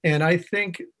 And I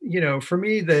think, for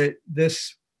me,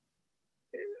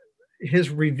 his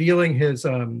revealing his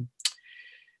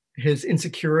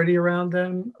insecurity around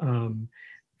them,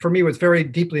 for me, was very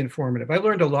deeply informative. I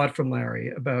learned a lot from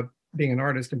Larry about being an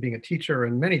artist and being a teacher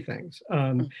and many things.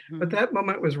 But that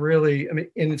moment was really,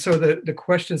 and so the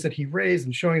questions that he raised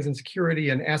and showing his insecurity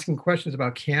and asking questions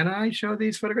about, can I show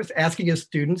these photographs? Asking his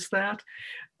students that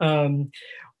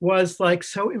was like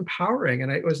so empowering.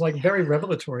 And it was like very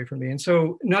revelatory for me. And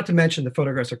so not to mention the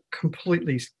photographs are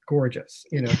completely gorgeous,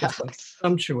 just like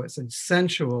sumptuous and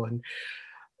sensual, and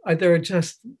they're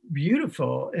just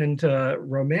beautiful and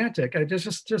romantic. I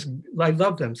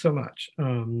love them so much.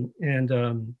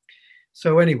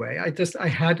 So anyway, I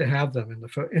had to have them in the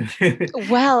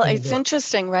Well, in the it's book.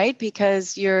 interesting, right?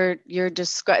 Because you're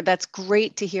that's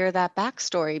great to hear that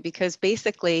backstory, because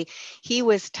basically he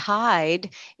was tied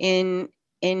in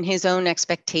his own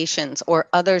expectations or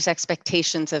others'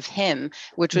 expectations of him,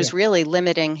 which was really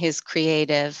limiting his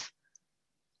creative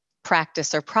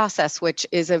practice or process, which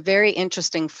is a very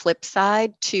interesting flip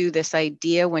side to this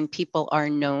idea. When people are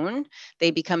known, they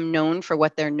become known for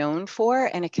what they're known for,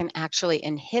 and it can actually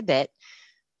inhibit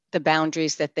the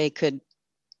boundaries that they could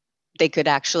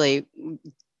actually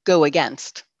go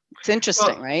against. It's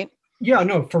interesting, right? Yeah,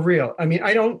 no, for real.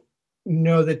 I don't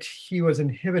know that he was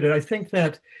inhibited. I think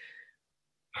that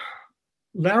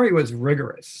Larry was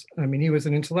rigorous. He was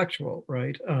an intellectual,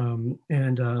 right?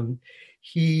 And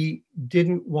he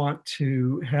didn't want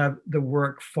to have the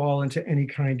work fall into any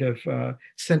kind of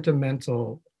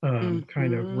sentimental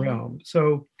kind of realm.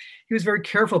 So he was very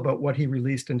careful about what he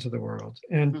released into the world.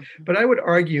 But I would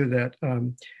argue that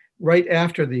right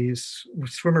after these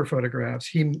swimmer photographs,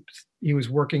 he was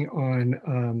working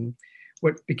on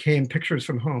what became Pictures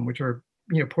from Home, which are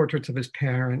portraits of his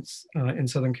parents in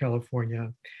Southern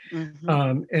California.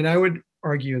 And I would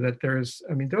argue that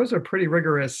those are pretty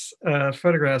rigorous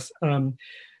photographs.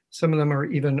 Some of them are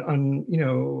even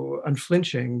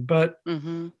unflinching, but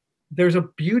Mm-hmm. there's a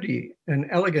beauty and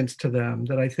elegance to them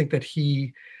that I think that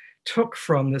he took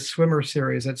from the swimmer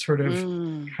series that sort of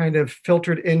Mm. kind of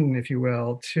filtered in, if you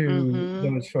will, to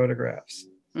Mm-hmm. those photographs.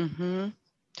 Mm-hmm.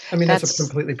 I mean, that's a That's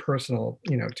completely personal,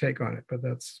 take on it, but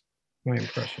that's my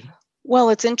impression. well,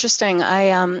 it's interesting.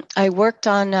 I worked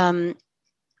on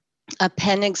a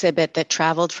pen exhibit that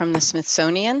traveled from the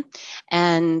Smithsonian,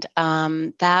 and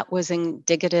that was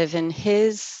indicative in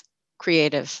his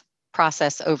creative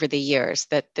process over the years,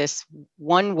 that this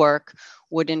one work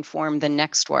would inform the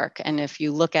next work. And if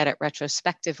you look at it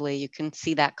retrospectively, you can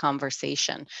see that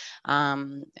conversation.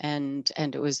 And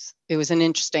it was an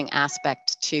interesting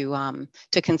aspect to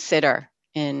consider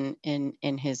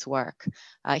in his work.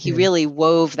 He Yeah. really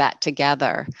wove that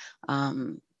together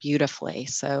beautifully.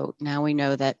 So now we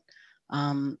know that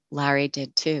Larry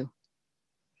did too.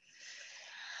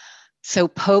 So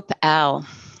Pope L,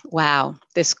 wow,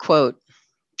 this quote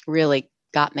really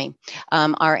got me.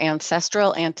 Our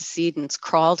ancestral antecedents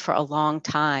crawled for a long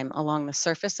time along the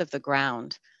surface of the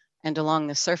ground and along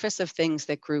the surface of things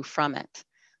that grew from it,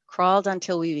 crawled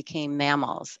until we became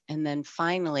mammals, and then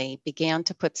finally began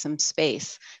to put some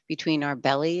space between our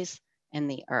bellies and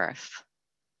the earth.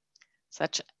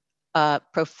 Such a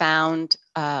profound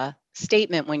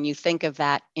statement when you think of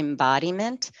that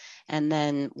embodiment, and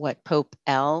then what Pope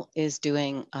L is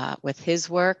doing with his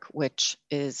work, which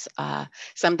is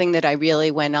something that I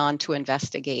really went on to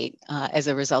investigate as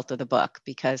a result of the book,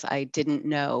 because I didn't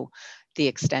know the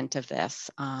extent of this.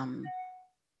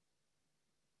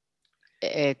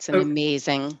 It's an So,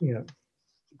 amazing yeah.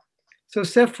 So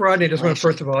Seth Rodney, I just want to, compilation.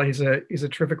 first of all, he's a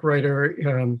terrific writer,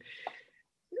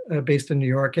 based in New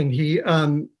York, and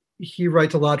he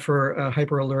writes a lot for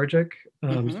Hyperallergic,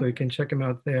 Mm-hmm. so you can check him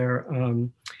out there.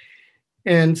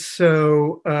 And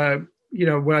so,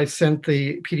 when I sent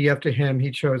the PDF to him,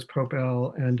 he chose Pope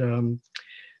L, and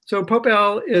so Pope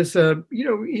L is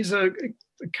he's a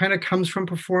kind of comes from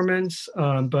performance,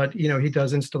 but he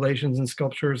does installations and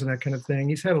sculptures and that kind of thing.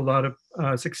 He's had a lot of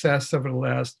success over the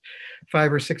last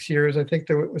 5 or 6 years. I think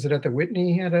there was it at the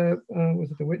Whitney. He had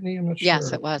was it the Whitney? I'm not Yes,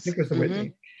 sure. it I was. think it was the Mm-hmm.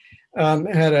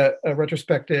 Whitney. Had a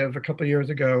retrospective a couple of years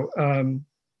ago.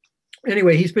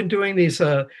 Anyway, he's been doing these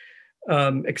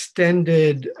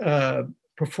extended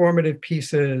performative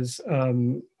pieces.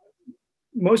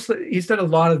 Mostly, he's done a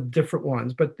lot of different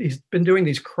ones, but he's been doing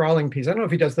these crawling pieces. I don't know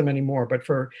if he does them anymore, but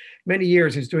for many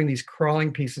years, he's doing these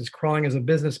crawling pieces, crawling as a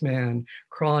businessman,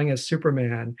 crawling as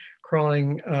Superman,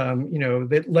 crawling,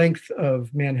 the length of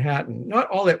Manhattan, not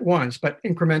all at once, but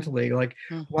incrementally. Like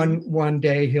Mm-hmm. one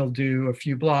day he'll do a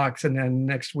few blocks, and then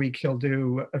next week he'll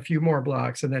do a few more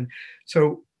blocks, and then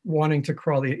so wanting to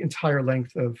crawl the entire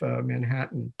length of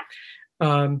Manhattan.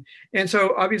 And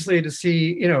so obviously to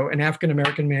see, an African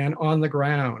American man on the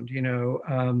ground,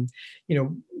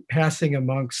 passing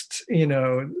amongst,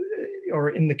 or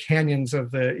in the canyons of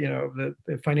the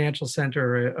financial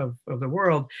center of the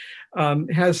world,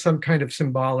 has some kind of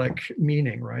symbolic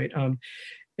meaning, right?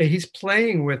 He's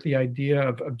playing with the idea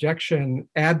of abjection,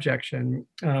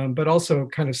 but also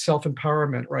kind of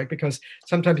self-empowerment, right? Because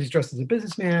sometimes he's dressed as a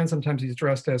businessman, sometimes he's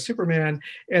dressed as Superman,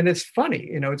 and it's funny,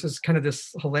 it's just kind of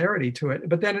this hilarity to it.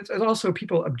 But then it's also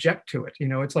people object to it,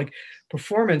 it's like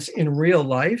performance in real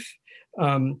life.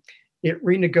 It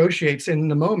renegotiates in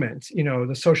the moment,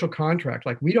 the social contract.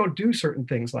 Like, we don't do certain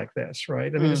things like this,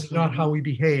 right? I mean, this is not how Mm-hmm. we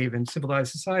behave in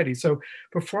civilized society. So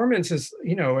performance is,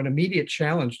 an immediate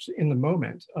challenge in the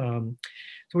moment.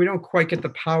 So we don't quite get the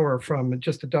power from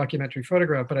just a documentary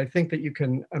photograph, but I think that you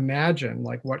can imagine,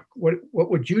 like, what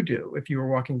would you do if you were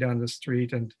walking down the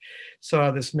street and saw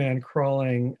this man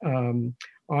crawling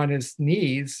on his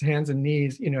knees, hands and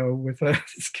knees, with a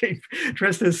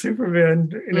dressed as Superman,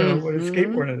 with a Mm-hmm.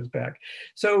 skateboard on his back.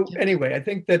 So anyway, I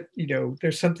think that,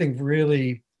 there's something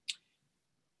really,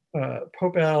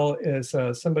 Pope Al is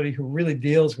somebody who really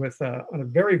deals with, on a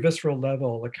very visceral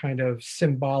level, a kind of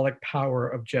symbolic power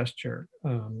of gesture.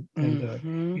 And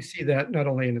Mm-hmm. you see that not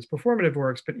only in his performative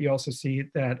works, but you also see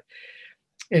that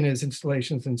in his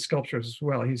installations and sculptures as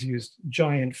well. He's used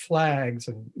giant flags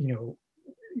and,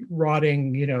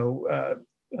 rotting, uh,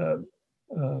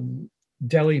 um,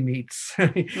 deli meats.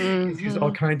 He's used all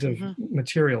Mm-hmm. kinds of Mm-hmm.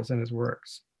 materials in his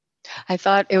works. I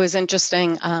thought it was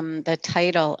interesting. The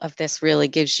title of this really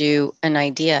gives you an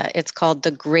idea. It's called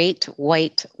The Great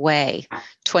White Way,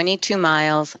 22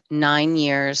 miles, 9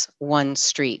 years, one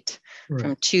street, Right.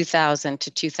 from 2000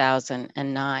 to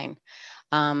 2009.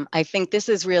 I think this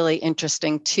is really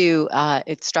interesting too.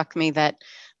 It struck me that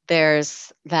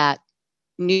there's that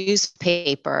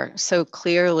newspaper so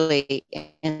clearly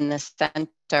in the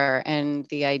center, and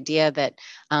the idea that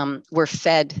we're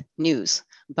fed news,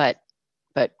 but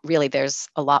really there's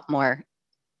a lot more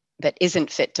that isn't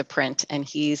fit to print, and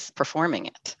he's performing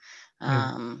it.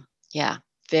 Yeah,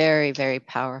 very, very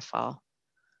powerful.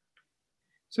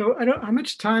 So how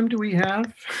much time do we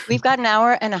have? We've got an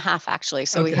hour and a half, actually.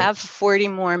 So we Okay. have 40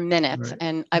 more minutes, Right.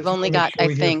 and I I've just only want to make got, sure I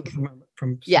we hear think,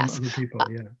 from some yes, other people.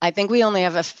 Yeah. I think we only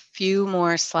have a few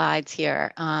more slides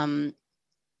here.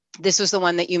 This was the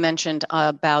one that you mentioned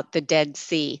about the Dead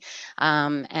Sea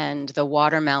and the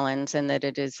watermelons, and that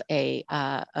it is a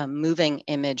moving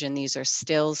image, and these are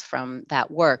stills from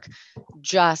that work.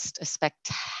 Just a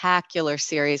spectacular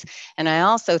series. And I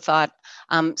also thought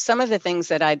some of the things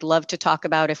that I'd love to talk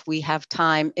about if we have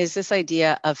time is this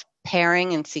idea of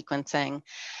pairing and sequencing.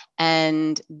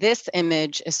 And this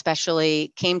image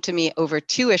especially came to me over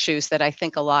two issues that I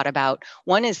think a lot about.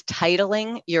 One is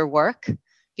titling your work,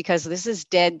 because this is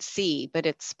Dead Sea, but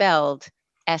it's spelled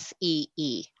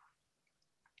S-E-E,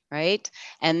 right?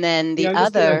 And then Yeah, the I'm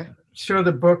just going to other, show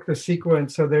the book, the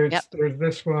sequence. So yep, there's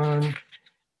this one,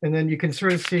 and then you can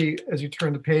sort of see as you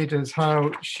turn the pages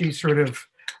how she sort of,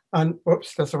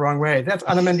 oops, that's the wrong way. That's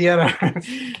Ana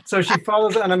Mendieta. So she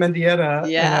follows Ana Mendieta,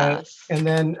 yes, and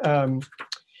then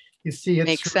you see it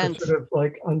makes sense. sort of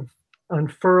like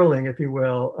unfurling, if you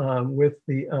will, with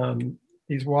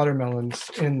these watermelons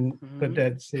in the Mm-hmm.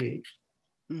 Dead Sea.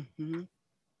 Mm-hmm.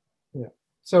 Yeah.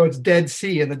 So it's Dead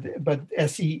Sea, but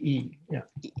S-E-E. Yeah.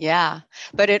 Yeah,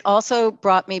 but it also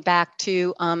brought me back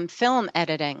to film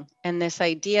editing and this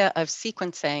idea of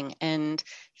sequencing, and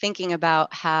thinking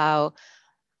about how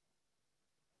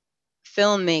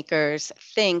filmmakers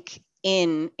think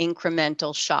in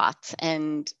incremental shots.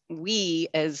 And we,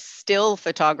 as still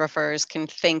photographers, can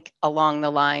think along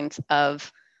the lines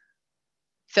of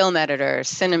film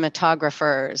editors,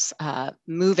 cinematographers,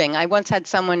 moving. I once had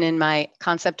someone in my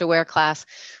concept aware class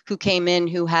who came in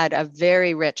who had a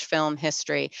very rich film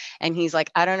history. And he's like,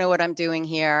 I don't know what I'm doing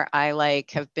here. I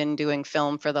have been doing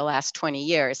film for the last 20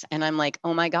 years. And I'm like,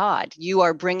 oh my God, you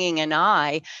are bringing an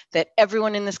eye that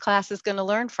everyone in this class is going to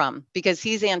learn from, because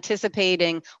he's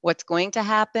anticipating what's going to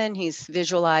happen. He's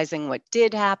visualizing what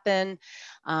did happen.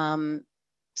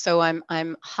 So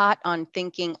I'm hot on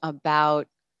thinking about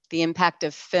the impact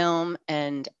of film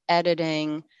and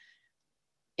editing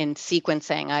in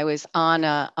sequencing. I was on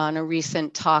a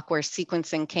recent talk where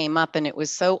sequencing came up, and it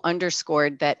was so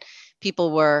underscored that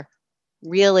people were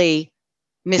really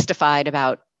mystified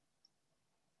about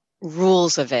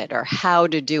rules of it or how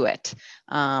to do it.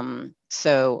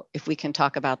 So if we can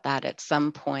talk about that at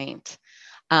some point.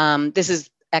 This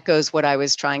echoes what I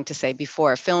was trying to say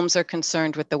before. Films are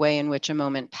concerned with the way in which a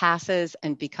moment passes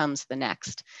and becomes the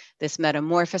next. This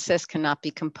metamorphosis cannot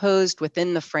be composed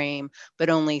within the frame, but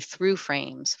only through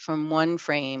frames, from one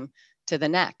frame to the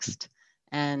next.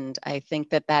 And I think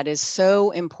that that is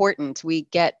so important. We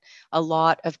get a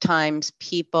lot of times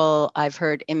people, I've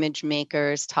heard image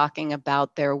makers talking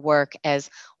about their work as,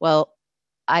 well,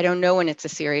 I don't know when it's a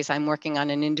series, I'm working on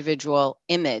an individual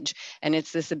image. And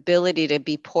it's this ability to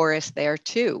be porous there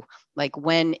too. Like,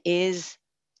 when is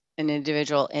an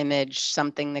individual image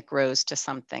something that grows to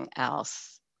something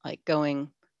else? Like going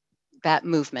that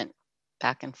movement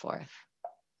back and forth.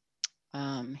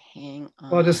 Hang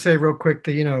Well, I'll just on. say real quick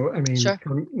that, I mean, Sure.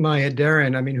 for Maya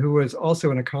Deren, I mean, who was also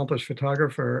an accomplished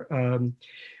photographer,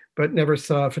 but never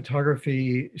saw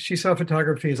photography. She saw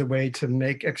photography as a way to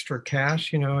make extra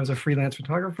cash, as a freelance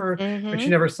photographer, but she Mm-hmm.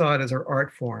 never saw it as her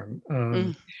art form.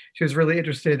 She was really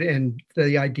interested in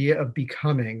the idea of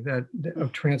becoming,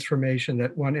 of transformation,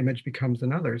 that one image becomes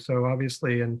another. So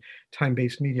obviously in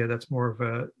time-based media, that's more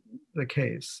of the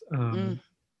case. Mm-hmm.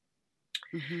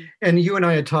 And you and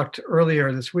I had talked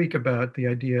earlier this week about the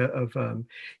idea of,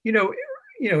 you know,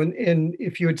 and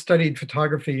if you had studied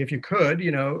photography, if you could,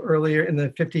 earlier in the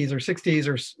 50s or 60s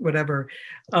or whatever,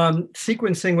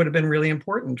 sequencing would have been really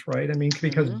important, right? I mean,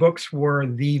 because Mm-hmm. books were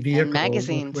the And vehicle with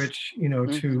magazines. which, to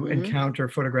Mm-hmm. encounter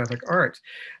photographic art.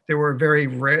 There were very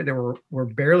rare, were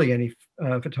barely any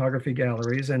photography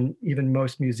galleries, and even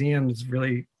most museums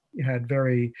really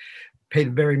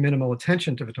paid very minimal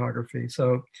attention to photography.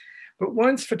 So, but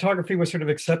once photography was sort of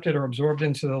accepted or absorbed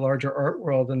into the larger art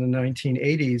world in the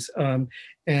 1980s,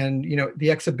 and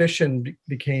the exhibition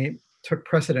took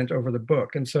precedent over the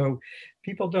book, and so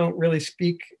people don't really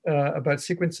speak about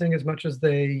sequencing as much as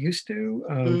they used to.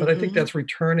 But I think Mm-hmm. that's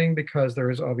returning because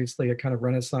there is obviously a kind of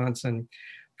renaissance in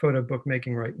photo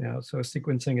bookmaking right now. So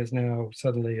sequencing is now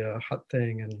suddenly a hot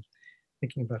thing, and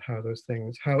thinking about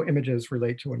how images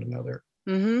relate to one another.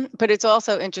 But it's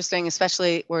also interesting,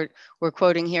 especially we're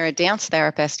quoting here a dance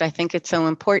therapist. I think it's so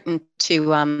important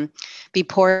to be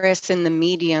porous in the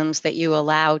mediums that you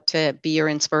allow to be your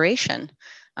inspiration.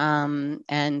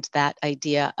 And that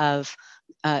idea of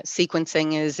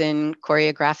sequencing is in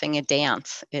choreographing a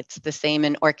dance. It's the same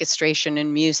in orchestration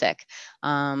and music.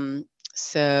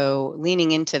 So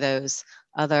leaning into those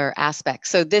other aspects.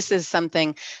 So this is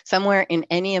something somewhere in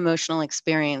any emotional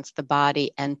experience, the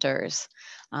body enters.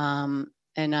 And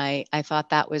I thought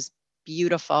that was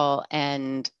beautiful.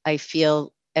 And I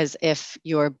feel as if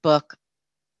your book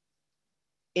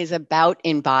is about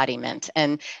embodiment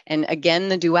and again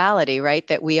the duality, right,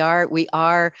 that we are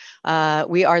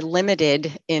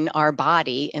limited in our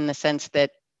body in the sense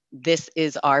that this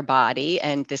is our body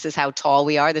and this is how tall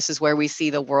we are, this is where we see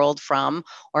the world from,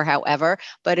 or however,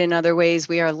 but in other ways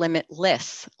we are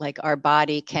limitless, like our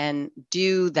body can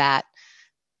do that.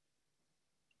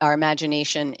 Our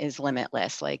imagination is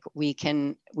limitless, like we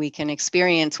can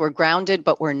experience, we're grounded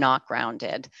but we're not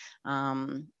grounded.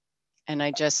 And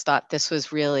I just thought this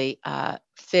was really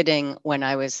fitting when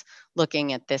I was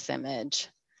looking at this image.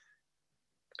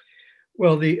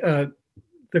 Well,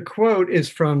 the quote is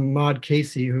from Maud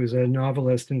Casey, who's a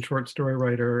novelist and short story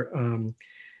writer,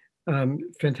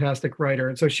 fantastic writer.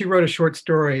 And so she wrote a short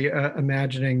story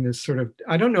imagining this sort of,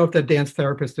 I don't know if that dance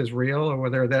therapist is real or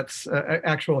whether that's an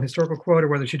actual historical quote or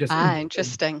whether she just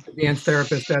interesting the dance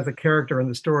therapist as a character in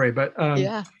the story. But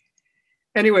yeah.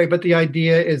 Anyway, but the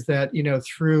idea is that,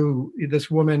 through this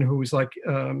woman who's like,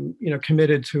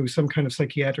 committed to some kind of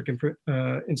psychiatric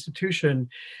institution,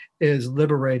 is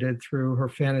liberated through her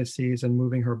fantasies and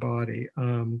moving her body.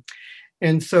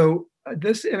 And so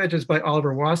this image is by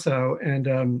Oliver Wasow.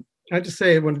 And I have to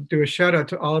say, I want to do a shout out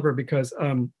to Oliver because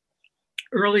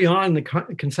early on the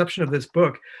conception of this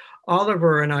book,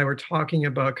 Oliver and I were talking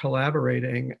about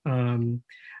collaborating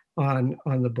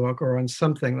on the book or on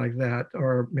something like that,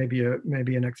 or maybe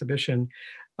an exhibition.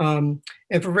 And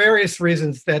for various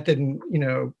reasons that didn't,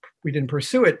 we didn't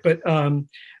pursue it. But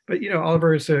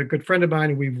Oliver is a good friend of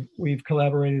mine. We've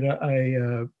collaborated.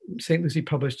 St. Lucie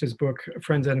published his book,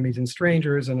 Friends, Enemies, and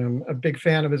Strangers, and I'm a big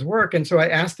fan of his work. And so I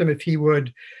asked him if he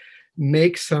would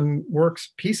make some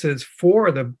pieces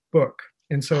for the book.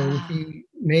 And so he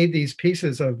made these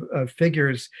pieces of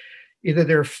figures, either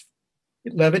they're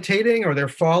levitating or they're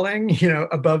falling,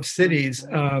 above cities.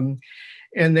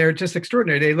 And they're just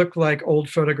extraordinary. They look like old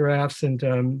photographs, and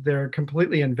they're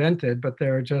completely invented, but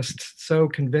they're just so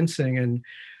convincing and,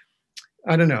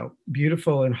 I don't know,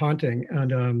 beautiful and haunting.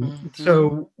 And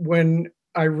so when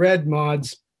I read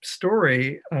Maud's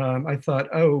story, I thought,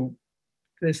 oh,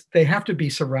 they have to be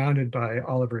surrounded by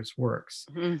Oliver's works,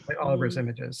 by Oliver's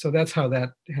images. So that's how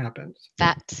that happened.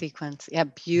 That sequence, yeah,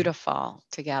 beautiful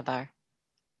together.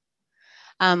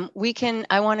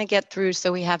 I want to get through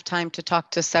so we have time to talk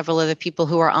to several of the people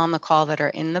who are on the call that are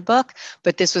in the book,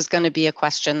 but this was going to be a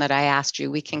question that I asked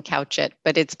you. We can couch it,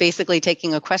 but it's basically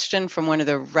taking a question from one of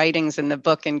the writings in the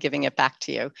book and giving it back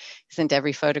to you. Isn't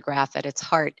every photograph at its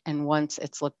heart, and once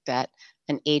it's looked at,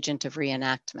 an agent of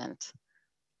reenactment?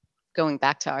 Going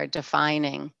back to our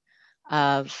defining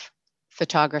of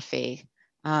photography,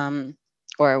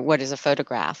 or what is a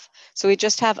photograph. So we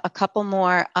just have a couple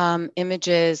more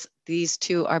images. These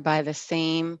two are by the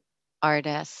same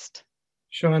artist.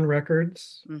 Sean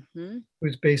Records,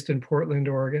 who's based in Portland,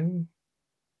 Oregon.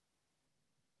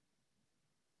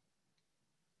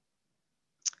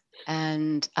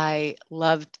 And I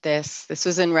loved this. This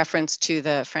was in reference to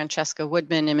the Francesca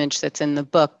Woodman image that's in the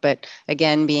book, but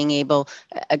again, being able,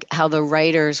 how the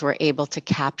writers were able to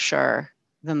capture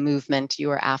the movement you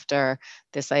were after.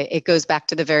 It goes back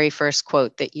to the very first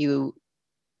quote that you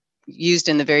used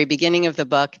in the very beginning of the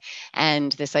book,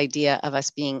 and this idea of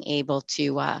us being able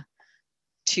to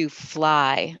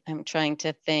fly. I'm trying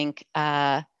to think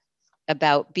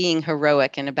about being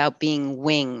heroic and about being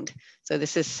winged. So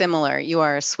this is similar. You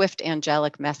are a swift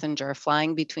angelic messenger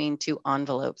flying between two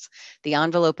envelopes, the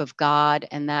envelope of God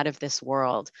and that of this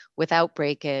world. Without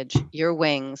breakage, your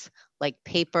wings, like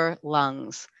paper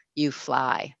lungs, you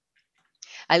fly.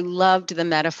 I loved the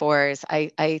metaphors.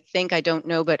 I think, I don't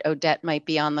know, but Odette might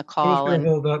be on the call. I was going to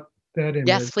hold up that image.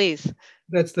 Yes, please.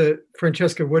 That's the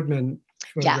Francesca Woodman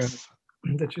photograph. Yes.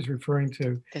 That she's referring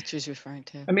to.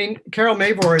 I mean, Carol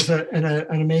Mavor is an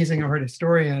amazing art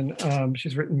historian.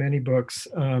 She's written many books.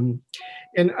 And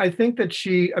I think that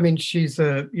she's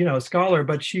a scholar,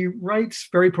 but she writes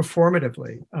very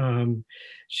performatively.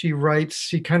 She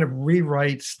kind of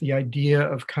rewrites the idea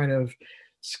of kind of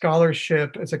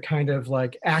scholarship as a kind of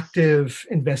like active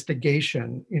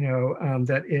investigation,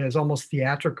 that is almost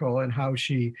theatrical, and how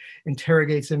she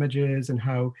interrogates images and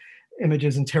how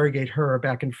images interrogate her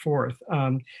back and forth.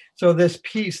 So this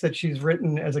piece that she's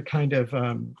written as a kind of,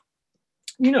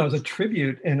 as a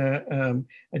tribute and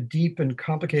a deep and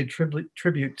complicated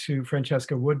tribute to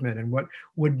Francesca Woodman and what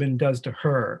Woodman does to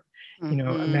her.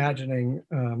 Imagining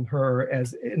her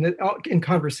as in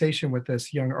conversation with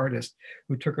this young artist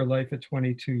who took her life at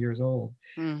 22 years old.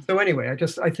 So anyway,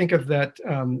 I think of that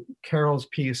Carol's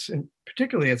piece, and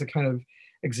particularly as a kind of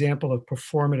example of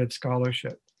performative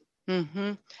scholarship.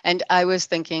 And I was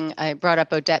thinking, I brought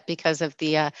up Odette because of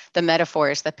the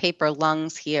metaphors, the paper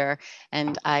lungs here,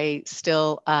 and I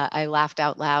laughed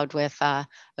out loud with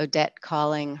Odette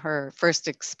calling her first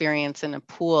experience in a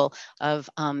pool of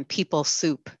people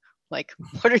soup. Like,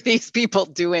 what are these people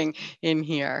doing in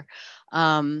here?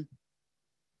 And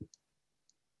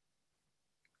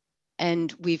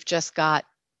we've just got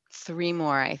 3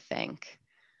 more, I think.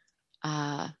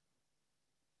 So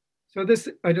this,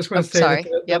 I just want to say sorry.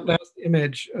 that last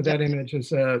image, that image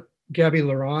is Gabby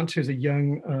Laurent, who's a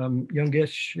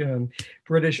youngish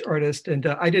British artist, and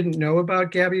I didn't know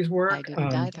about Gabby's work. I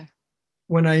didn't either.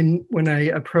 When I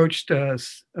approached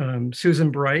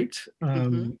Susan Bright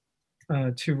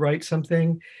to write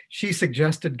something, she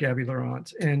suggested Gabby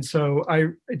Laurent, and so I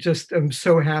just am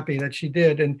so happy that she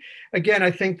did. And again,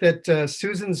 I think that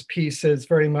Susan's piece is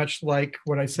very much like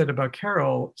what I said about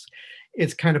Carol's.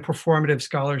 It's kind of performative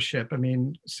scholarship. I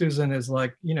mean, Susan is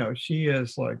like, she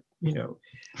is like,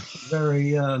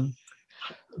 very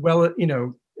well,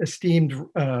 esteemed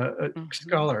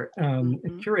scholar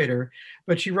and curator.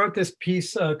 But she wrote this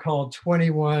piece called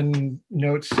 21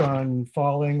 Notes on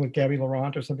Falling with Gabby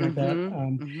Laurent or something like that.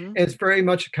 And it's very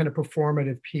much a kind of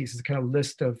performative piece. It's a kind of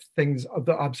list of things, of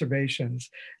the observations,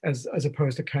 as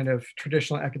opposed to kind of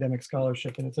traditional academic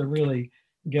scholarship. And it's a really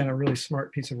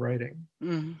smart piece of writing.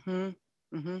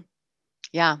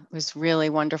 Yeah, it was really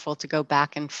wonderful to go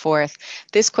back and forth.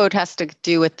 This quote has to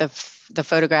do with the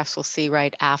photographs we'll see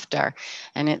right after.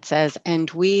 And it says, "And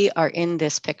we are in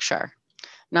this picture,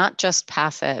 not just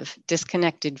passive,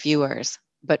 disconnected viewers,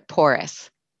 but porous,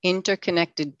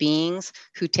 interconnected beings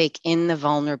who take in the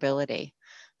vulnerability.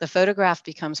 The photograph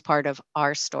becomes part of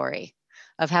our story,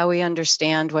 of how we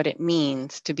understand what it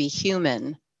means to be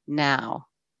human now."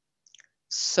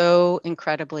 So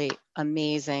incredibly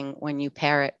amazing when you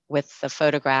pair it with the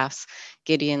photographs,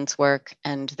 Gideon's work,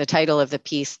 and the title of the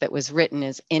piece that was written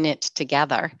is "In It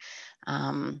Together."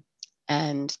 And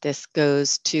this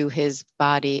goes to his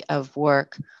body of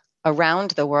work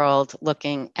around the world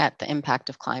looking at the impact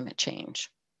of climate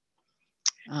change.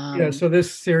 So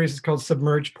this series is called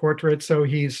Submerged Portraits. So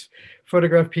he's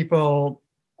photographed people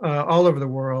all over the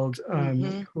world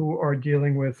who are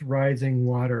dealing with rising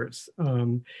waters.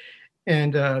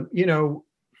 And,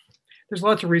 there's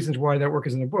lots of reasons why that work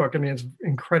is in the book. I mean, it's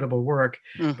incredible work.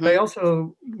 But I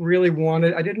also really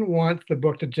I didn't want the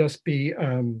book to just be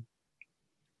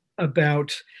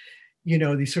about,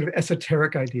 these sort of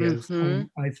esoteric ideas.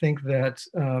 I think that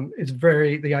it's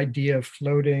the idea of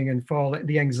floating and falling,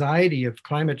 the anxiety of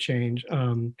climate change,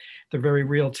 the very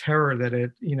real terror that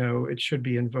it should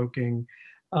be invoking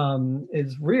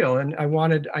is real. And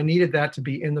I needed that to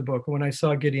be in the book. When I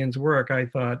saw Gideon's work, I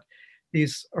thought,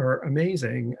 these are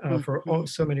amazing for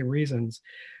so many reasons.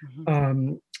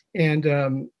 Again,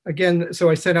 so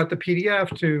I sent out the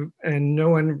PDF and no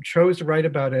one chose to write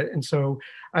about it. And so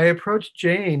I approached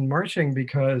Jane Marching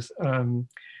because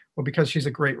she's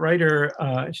a great writer.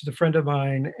 She's a friend of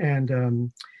mine,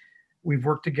 and we've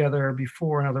worked together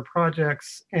before on other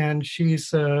projects. And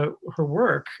she's her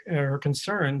work, her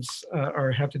concerns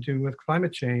have to do with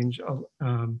climate change.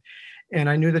 And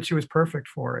I knew that she was perfect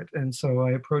for it. And so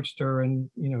I approached her, and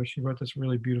she wrote this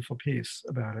really beautiful piece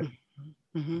about it,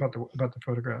 about the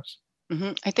photographs.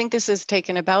 I think this is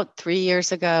taken about 3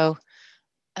 years ago.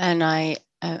 And I,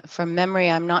 from memory,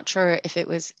 I'm not sure if it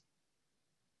was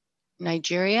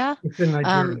Nigeria. It's in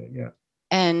Nigeria, yeah.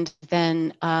 And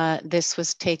then this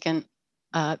was taken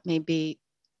maybe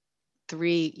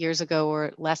 3 years ago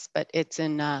or less, but it's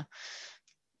in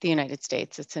the United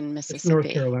States. It's in Mississippi. It's North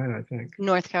Carolina, I think.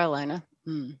 North Carolina.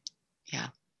 Yeah,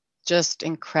 just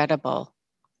incredible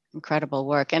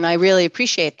work. And I really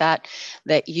appreciate that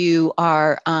you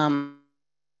are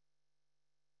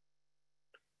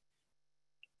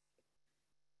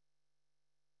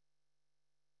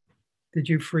Did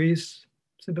you freeze,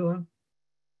 Sibylla?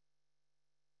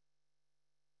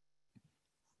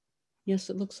 Yes,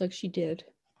 it looks like she did.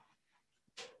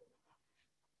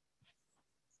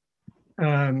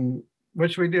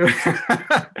 What should we do?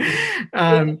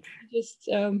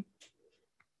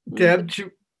 Deb,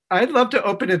 I'd love to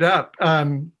open it up.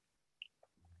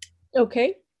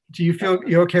 Okay. Do you feel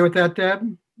you're okay with that,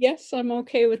 Deb? Yes, I'm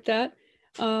okay with that.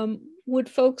 Would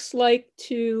folks like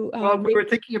to? Well, we were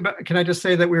thinking about, can I just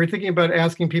say that we were thinking about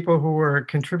asking people who are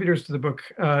contributors to the book,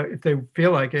 if they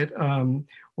feel like it,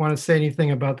 want to say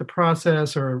anything about the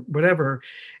process or whatever.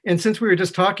 And since we were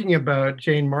just talking about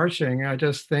Jane marching, I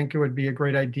just think it would be a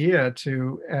great idea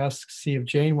to see if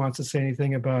Jane wants to say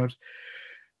anything about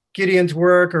Gideon's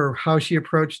work or how she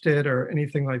approached it or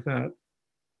anything like that.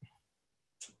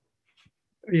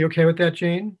 Are you okay with that,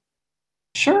 Jane?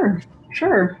 Sure.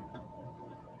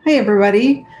 Hey,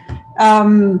 everybody.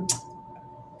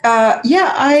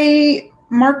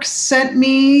 Mark sent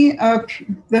me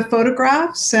the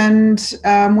photographs,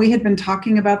 and we had been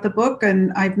talking about the book,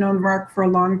 and I've known Mark for a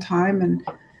long time and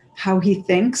how he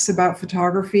thinks about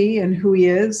photography and who he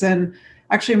is. And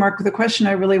actually, Mark, the question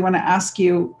I really want to ask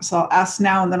you, so I'll ask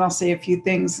now and then I'll say a few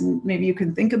things and maybe you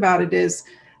can think about it, is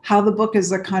how the book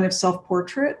is a kind of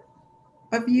self-portrait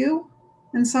of you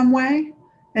in some way.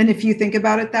 And if you think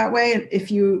about it that way, if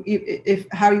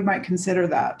how you might consider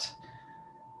that.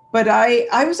 But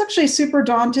I was actually super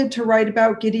daunted to write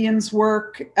about Gideon's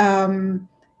work.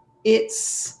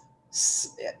 It's,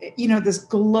 this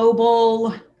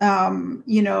global,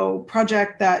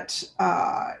 project that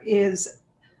is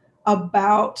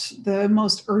about the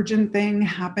most urgent thing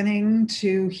happening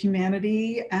to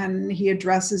humanity. And he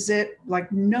addresses it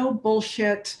like no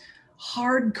bullshit,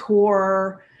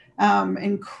 hardcore,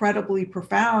 incredibly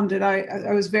profound. And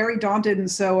I was very daunted. And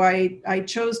so I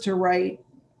chose to write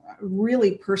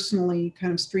really personally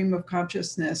kind of stream of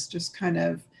consciousness, just kind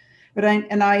of,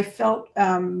 I felt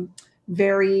I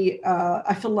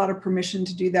felt a lot of permission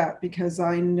to do that because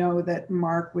I know that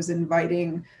Mark was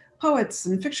inviting poets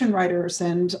and fiction writers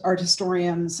and art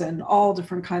historians and all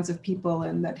different kinds of people,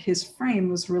 and that his frame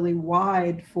was really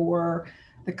wide for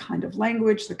the kind of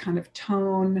language, the kind of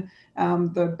tone,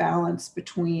 the balance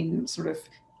between sort of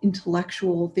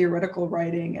intellectual theoretical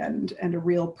writing and a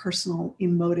real personal,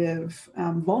 emotive,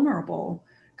 vulnerable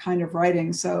kind of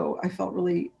writing. So I felt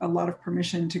really a lot of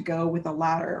permission to go with the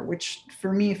latter, which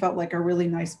for me felt like a really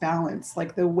nice balance,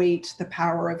 like the weight, the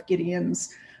power of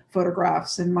Gideon's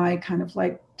photographs and my kind of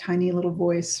like tiny little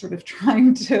voice sort of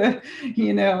trying to,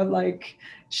 like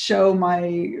show my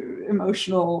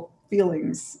emotional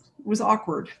feelings. It was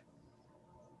awkward.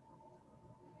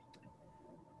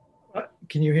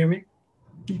 Can you hear me?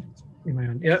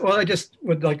 Yeah, well, I just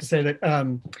would like to say that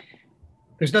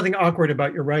there's nothing awkward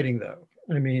about your writing, though.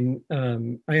 I mean,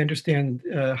 I understand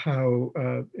how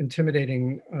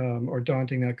intimidating or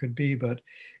daunting that could be, but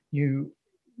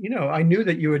I knew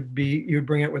that you'd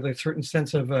bring it with a certain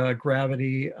sense of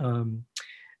gravity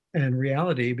and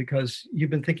reality because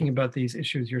you've been thinking about these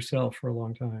issues yourself for a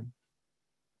long time.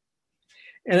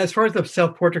 And as far as the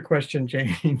self-portrait question,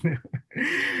 Jane,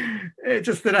 it's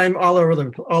just that I'm all over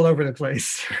the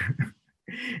place,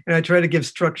 and I try to give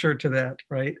structure to that,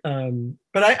 right?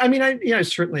 But I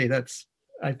certainly that's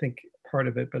I think part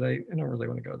of it, but I don't really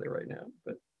want to go there right now.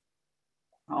 But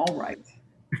all right.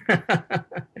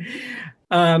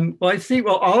 Well, I see.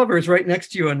 Well, Oliver is right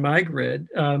next to you on my grid.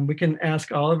 We can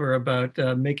ask Oliver about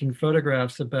making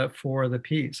photographs for the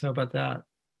piece. How about that?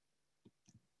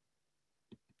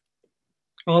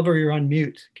 Oliver, you're on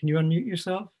mute. Can you unmute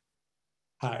yourself?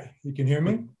 Hi, you can hear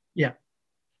me? Yeah.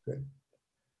 Good.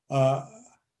 Hi,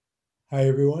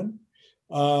 everyone.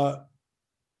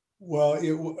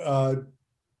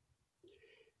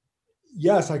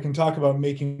 Yes, I can talk about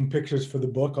making pictures for the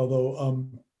book, although,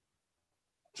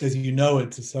 as you know,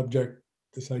 it's a subject,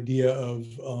 this idea of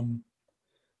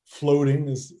floating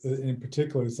is, in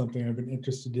particular, is something I've been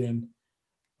interested in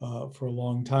for a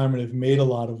long time, and I've made a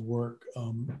lot of work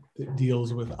that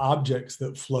deals with objects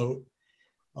that float,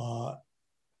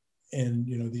 and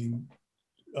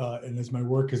and as my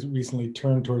work has recently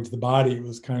turned towards the body, it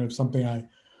was kind of something I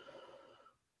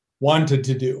wanted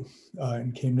to do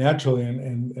and came naturally,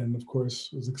 and of course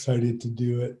was excited to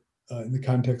do it in the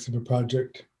context of a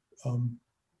project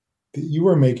that you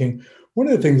were making. One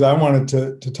of the things I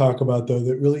wanted to talk about, though,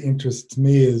 that really interests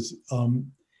me is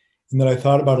and that I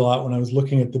thought about a lot when I was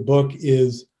looking at the book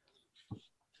is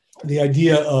the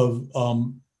idea of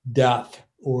death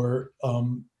or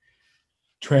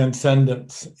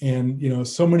transcendence. And,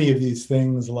 so many of these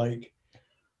things like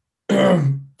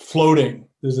floating,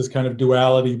 there's this kind of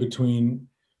duality between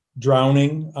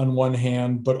drowning on one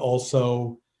hand, but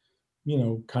also,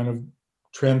 kind of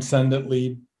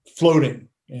transcendently floating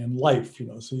and life,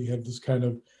 so you have this kind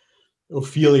of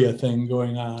Ophelia thing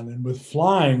going on. And with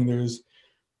flying, there's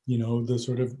the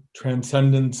sort of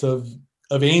transcendence of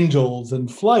angels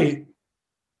and flight.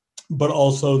 but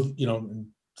also, you know,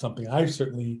 something I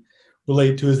certainly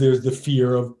relate to is there's the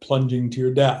fear of plunging to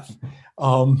your death,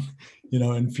 you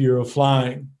know, and fear of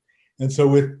flying. And so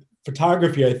with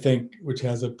photography, I think, which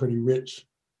has a pretty rich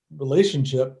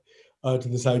relationship to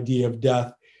this idea of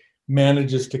death,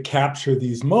 manages to capture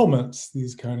these moments,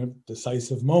 these kind of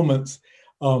decisive moments,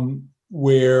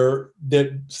 where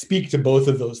that speak to both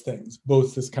of those things,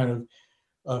 both this kind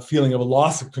of feeling of a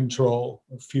loss of control,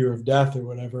 or fear of death or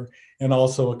whatever, and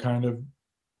also a kind of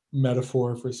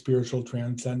metaphor for spiritual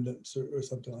transcendence or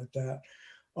something like that.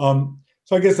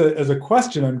 So I guess as a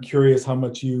question, I'm curious how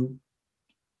much you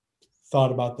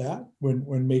thought about that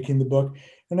when making the book.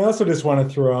 And I also just want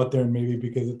to throw out there, maybe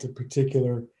because it's a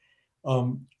particular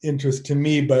interest to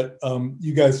me, but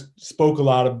you guys spoke a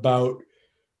lot about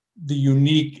the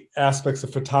unique aspects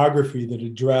of photography that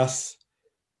address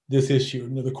this issue, you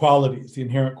know, the qualities, the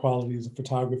inherent qualities of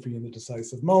photography in the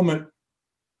decisive moment,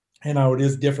 and how it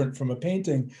is different from a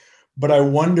painting. But I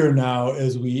wonder now,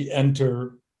 as we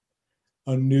enter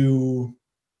a new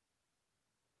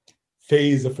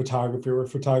phase of photography, where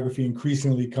photography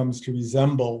increasingly comes to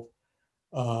resemble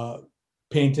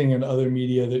painting and other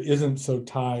media that isn't so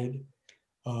tied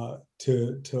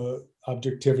to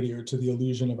objectivity or to the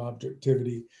illusion of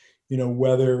objectivity, you know,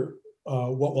 whether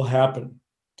what will happen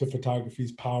to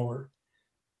photography's power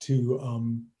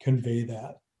to convey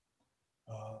that.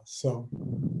 So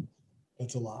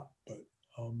that's a lot, but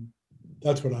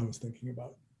that's what I was thinking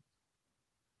about.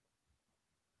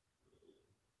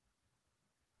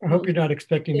 I hope you're not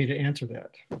expecting me to answer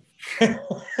that.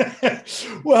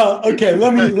 Well, okay,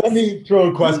 let me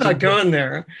throw a question. I'm not going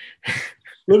there.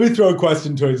 Let me throw a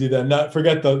question towards you then. Not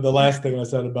forget the last thing I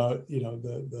said about, you know,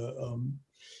 the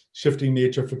shifting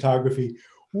nature of photography.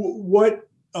 What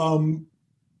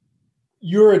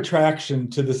your attraction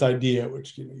to this idea,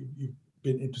 which, you know, you've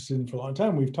been interested in for a long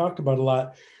time, we've talked about a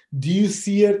lot. Do you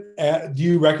see it? Do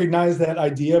you recognize that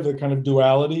idea of the kind of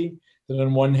duality, that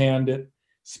on one hand it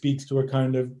speaks to a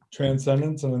kind of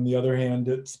transcendence, and on the other hand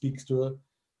it speaks to a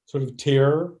sort of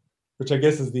terror, which I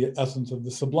guess is the essence of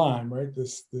the sublime, right?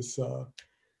 This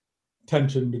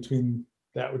tension between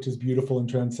that which is beautiful and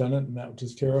transcendent and that which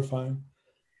is terrifying.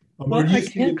 Well, I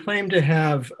can't claim to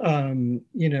have,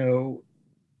 you know,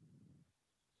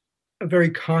 a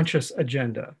very conscious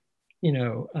agenda. You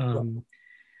know,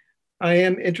 I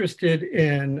am interested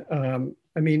in,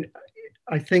 I mean,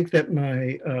 I think that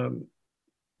my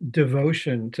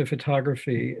devotion to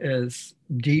photography is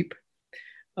deep,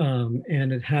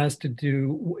 and it has to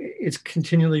do, it's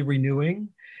continually renewing.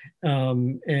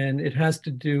 And it has to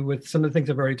do with some of the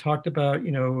things I've already talked about,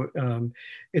 you know,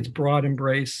 its broad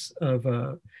embrace of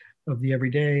the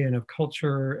everyday and of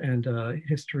culture and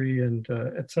history and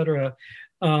et cetera.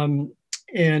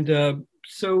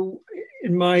 So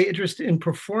in my interest in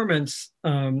performance,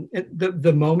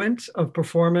 the moment of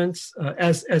performance,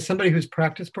 as somebody who's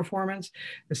practiced performance,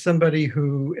 as somebody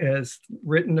who has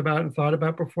written about and thought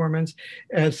about performance,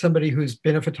 as somebody who's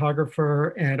been a photographer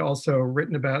and also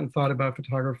written about and thought about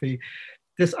photography,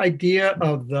 this idea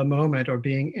of the moment, or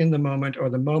being in the moment, or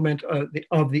the moment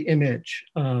of the image,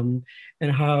 and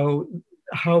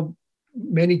how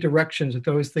many directions that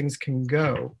those things can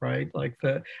go, right? Like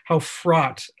how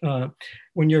fraught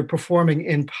when you're performing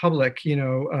in public, you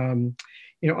know,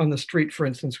 on the street, for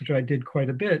instance, which I did quite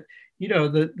a bit. You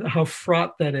know, how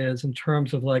fraught that is in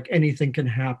terms of like anything can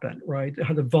happen, right?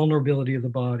 How the vulnerability of the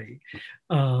body,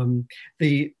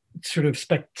 the sort of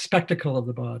spectacle of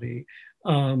the body,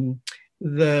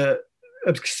 the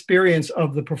experience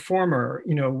of the performer,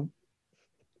 you know,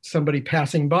 somebody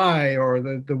passing by, or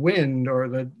the wind, or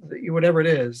the whatever it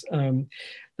is,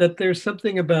 that there's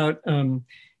something about,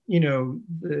 you know,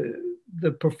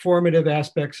 the performative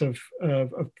aspects of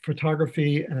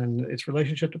photography and its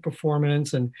relationship to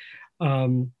performance, and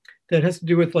that has to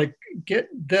do with like get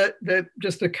that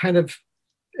just a kind of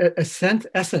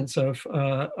essence of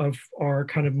our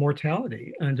kind of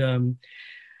mortality. And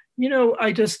you know,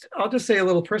 I'll just say a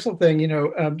little personal thing. You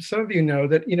know, some of you know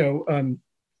that, you know,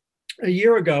 a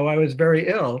year ago I was very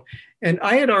ill, and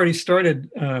I had already started,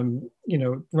 you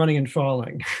know, running and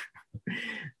falling.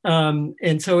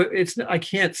 And so I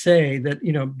can't say that,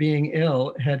 you know, being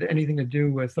ill had anything to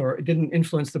do with, or it didn't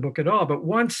influence the book at all. But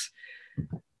once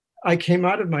I came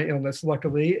out of my illness,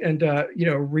 luckily, and, you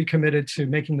know, recommitted to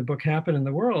making the book happen in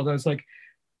the world, I was like,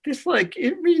 this, like,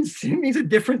 it means a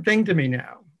different thing to me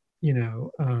now, you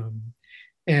know?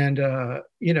 And,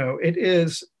 you know, it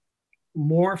is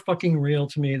more fucking real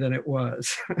to me than it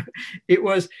was. It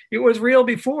was real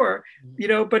before, you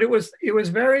know, but it was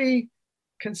very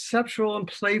conceptual and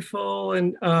playful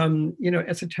and, you know,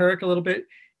 esoteric a little bit.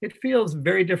 it feels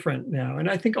very different now. And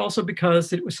I think also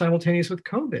because it was simultaneous with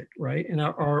COVID, right? And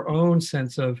our own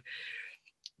sense of,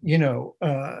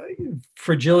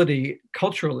 fragility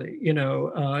culturally,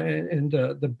 and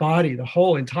the body, the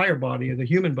whole entire body of the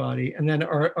human body, and then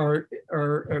our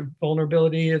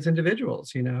vulnerability as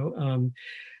individuals,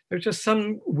 there's just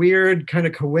some weird kind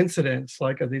of coincidence,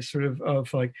 like of these sort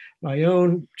of like my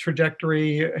own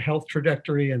trajectory, health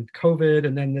trajectory, and COVID,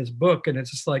 and then this book, and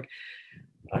it's just like,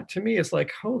 to me, it's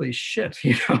like, holy shit,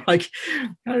 like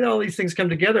how did all these things come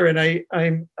together?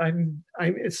 And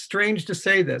it's strange to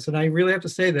say this, and I really have to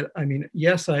say that, I mean,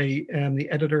 yes, I am the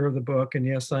editor of the book, and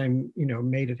yes, I'm,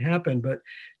 made it happen. But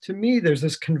to me, there's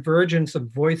this convergence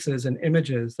of voices and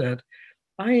images that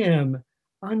I am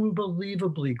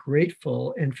unbelievably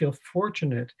grateful and feel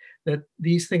fortunate that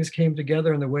these things came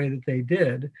together in the way that they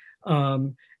did.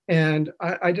 And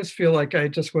I just feel like I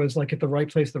just was like at the right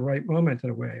place, the right moment in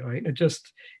a way, right? And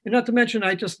not to mention,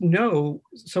 I just know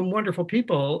some wonderful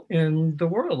people in the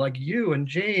world, like you and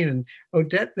Jane and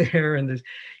Odette there. And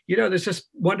there's just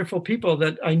wonderful people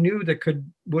that I knew that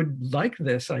would like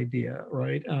this idea,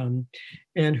 right?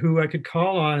 And who I could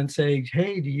call on and say,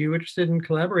 hey, do you interested in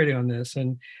collaborating on this?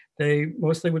 And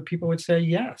people would say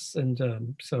yes.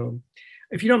 And so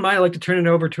if you don't mind, I'd like to turn it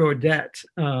over to Odette,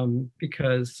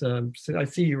 because so I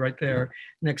see you right there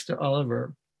next to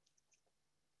Oliver.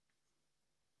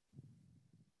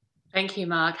 Thank you,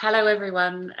 Mark. Hello,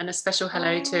 everyone, and a special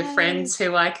hello to friends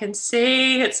who I can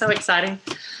see. It's so exciting.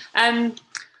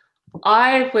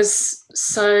 I was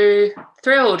so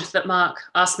thrilled that Mark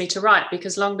asked me to write,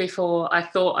 because long before I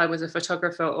thought I was a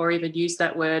photographer or even used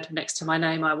that word next to my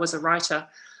name, I was a writer.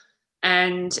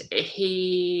 And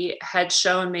he had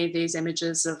shown me these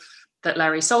images that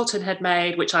Larry Salton had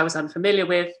made, which I was unfamiliar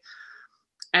with.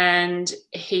 And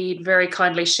he very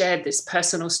kindly shared this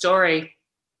personal story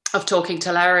of talking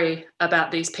to Larry about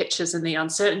these pictures and the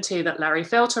uncertainty that Larry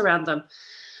felt around them.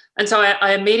 And so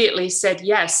I immediately said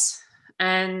yes.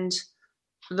 And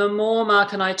the more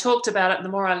Mark and I talked about it, the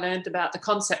more I learned about the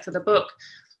concept for the book.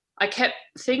 I kept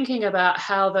thinking about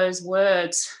how those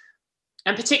words,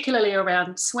 and particularly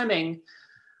around swimming,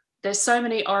 there's so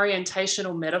many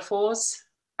orientational metaphors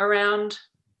around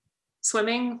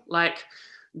swimming, like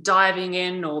diving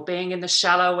in or being in the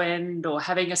shallow end or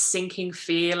having a sinking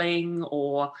feeling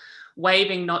or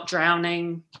waving, not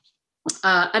drowning.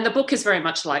 And the book is very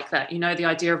much like that, the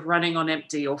idea of running on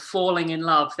empty or falling in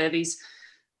love. They're these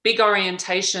big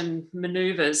orientation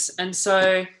maneuvers. And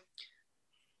so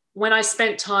when I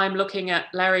spent time looking at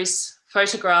Larry's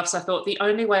photographs, I thought the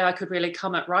only way I could really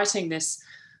come at writing this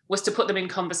was to put them in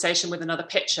conversation with another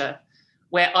picture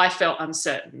where I felt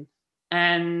uncertain.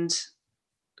 And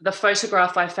the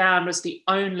photograph I found was the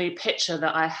only picture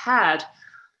that I had,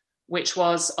 which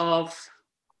was of,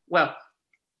 well,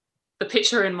 the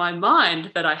picture in my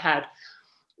mind that I had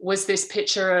was this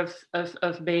picture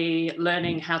of me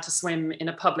learning how to swim in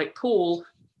a public pool,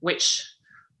 which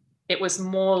it was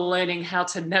more learning how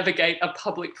to navigate a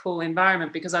public pool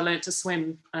environment, because I learned to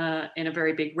swim in a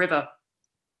very big river.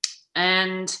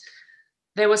 And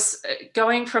there was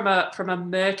going from a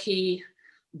murky,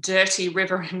 dirty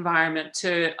river environment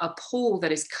to a pool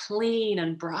that is clean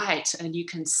and bright and you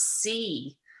can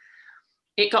see.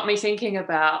 It got me thinking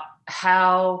about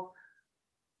how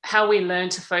we learn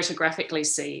to photographically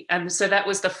see. And so that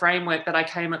was the framework that I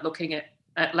came at looking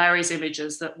at Larry's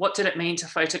images, that what did it mean to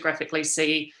photographically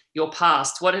see your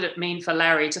past? What did it mean for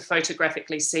Larry to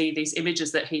photographically see these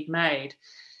images that he'd made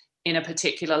in a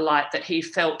particular light that he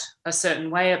felt a certain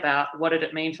way about? What did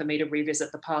it mean for me to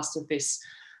revisit the past of this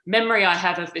memory I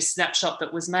have of this snapshot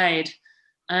that was made?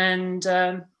 And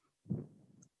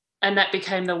that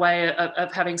became the way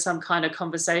of having some kind of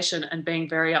conversation and being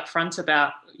very upfront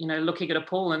about, looking at a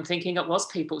pool and thinking it was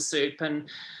people soup, and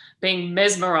being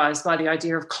mesmerized by the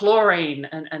idea of chlorine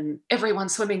and everyone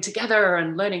swimming together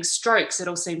and learning strokes. It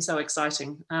all seemed so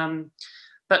exciting.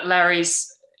 But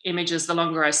Larry's images, the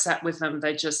longer I sat with them,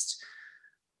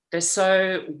 they're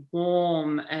so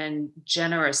warm and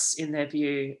generous in their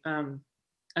view. And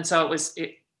so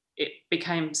it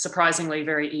became surprisingly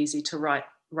very easy to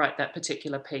write that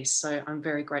particular piece. So I'm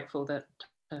very grateful that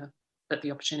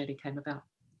the opportunity came about.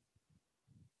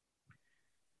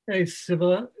 Hey,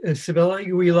 Sibylla,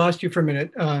 we lost you for a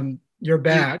minute. You're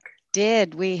back. We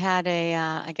did. We had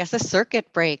I guess a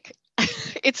circuit break.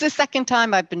 It's the second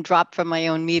time I've been dropped from my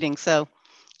own meeting, so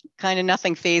kind of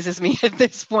nothing phases me at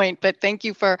this point, but thank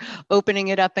you for opening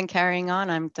it up and carrying on.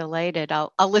 I'm delighted.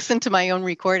 I'll listen to my own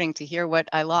recording to hear what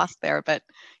I lost there, but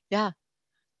yeah.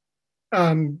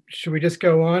 Should we just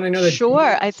go on? I know that.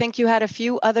 Sure. I think you had a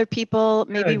few other people,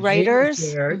 maybe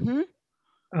writers.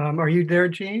 Mm-hmm. Are you there,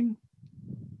 Jean?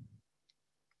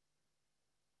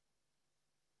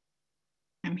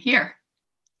 I'm here.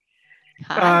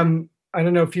 Hi. I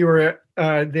don't know if you were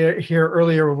here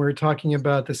earlier when we were talking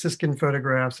about the Siskin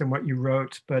photographs and what you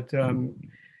wrote, but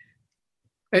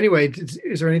anyway,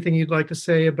 is there anything you'd like to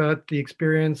say about the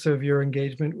experience of your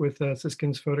engagement with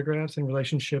Siskin's photographs in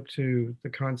relationship to the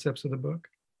concepts of the book?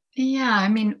 Yeah, I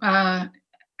mean,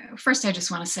 first I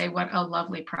just want to say what a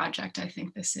lovely project I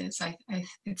think this is.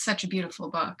 It's such a beautiful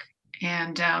book.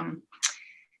 And,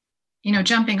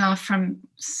 jumping off from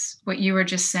what you were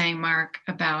just saying, Mark,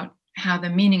 about how the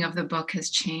meaning of the book has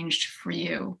changed for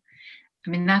you. I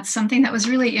mean, that's something that was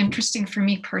really interesting for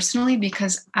me personally,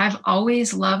 because I've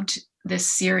always loved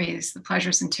this series, The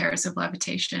Pleasures and Terrors of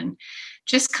Levitation,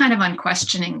 just kind of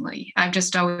unquestioningly. I've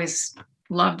just always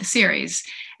loved the series.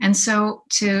 And so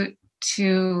to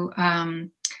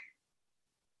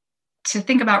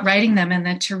think about writing them and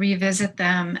then to revisit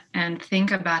them and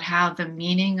think about how the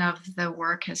meaning of the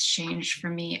work has changed for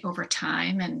me over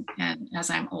time and as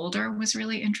I'm older was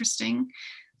really interesting.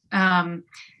 And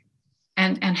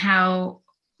how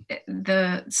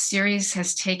the series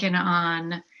has taken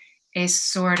on a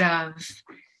sort of,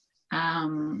 I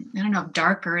don't know if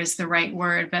darker is the right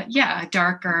word, but yeah, a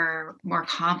darker, more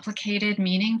complicated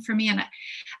meaning for me. And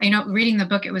reading the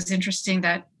book, it was interesting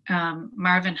that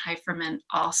Marvin Heiferman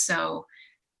also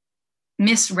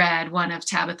misread one of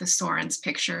Tabitha Soren's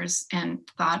pictures and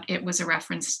thought it was a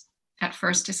reference at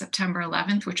first to September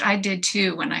 11th, which I did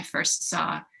too when I first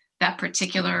saw that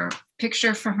particular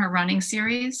picture from her running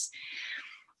series.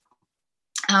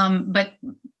 But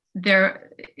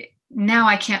now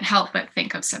I can't help but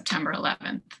think of September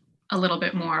 11th a little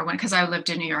bit more because I lived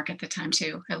in New York at the time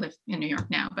too. I live in New York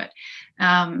now, but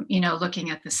looking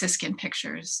at the Siskin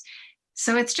pictures.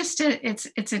 So it's just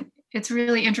it's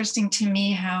really interesting to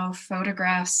me how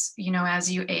photographs,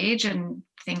 as you age and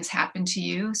things happen to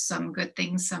you, some good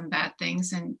things, some bad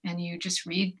things, and you just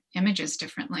read images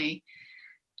differently,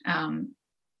 and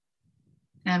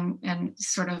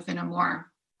sort of in a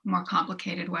more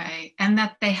complicated way, and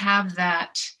that they have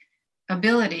that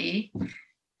ability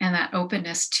and that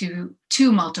openness to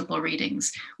multiple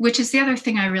readings, which is the other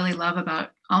thing I really love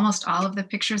about almost all of the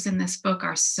pictures in this book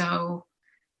are so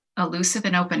elusive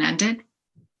and open-ended.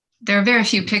 There are very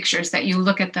few pictures that you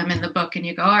look at them in the book and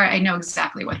you go, all right, I know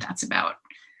exactly what that's about.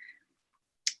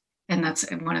 And that's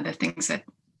one of the things that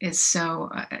is so,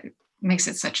 makes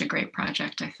it such a great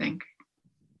project, I think.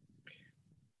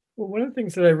 Well, one of the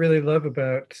things that I really love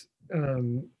about,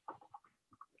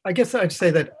 I guess I'd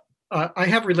say that I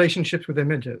have relationships with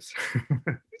images.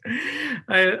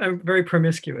 I'm very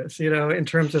promiscuous, in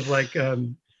terms of like,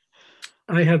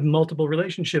 I have multiple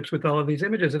relationships with all of these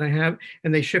images, and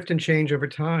they shift and change over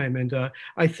time. And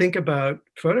I think about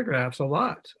photographs a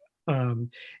lot.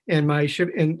 And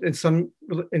in some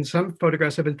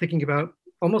photographs, I've been thinking about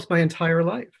almost my entire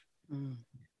life,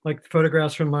 like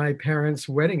photographs from my parents'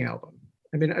 wedding album.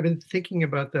 I mean, I've been thinking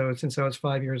about those since I was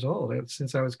 5 years old,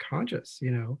 since I was conscious,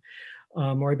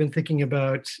 or I've been thinking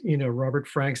about, Robert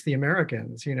Frank's The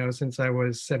Americans, since I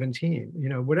was 17,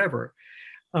 whatever.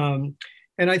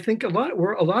 And I think a lot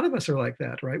of us are like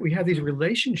that, right? We have these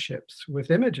relationships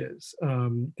with images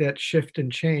that shift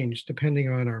and change depending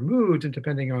on our moods and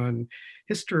depending on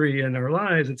history and our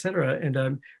lives, et cetera. And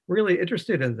I'm really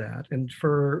interested in that. And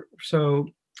for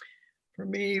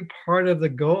me, part of the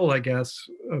goal, I guess,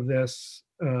 of this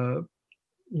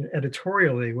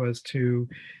editorially was to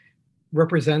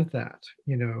represent that,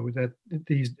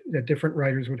 that different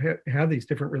writers would have these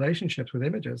different relationships with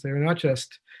images. They're not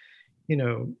just,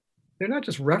 they're not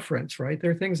just reference, right?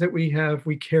 They're things that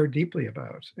we care deeply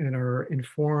about and are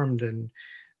informed and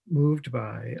moved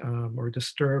by or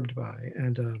disturbed by.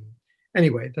 And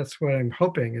anyway, that's what I'm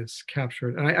hoping is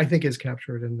captured, and I think is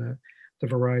captured in the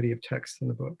variety of texts in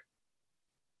the book.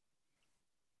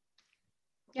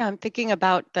 Yeah, I'm thinking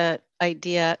about the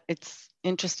idea. It's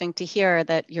interesting to hear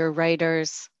that your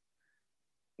writers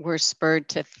were spurred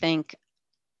to think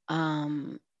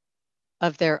of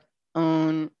their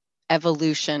own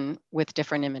evolution with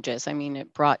different images. I mean,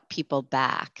 it brought people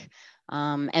back.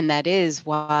 And that is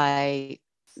why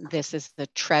this is the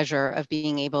treasure of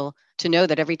being able to know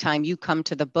that every time you come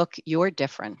to the book, you're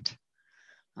different.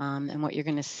 And what you're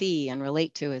going to see and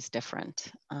relate to is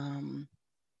different.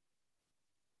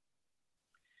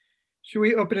 Should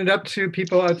we open it up to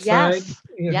people outside?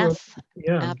 Yes,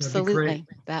 Yeah, absolutely.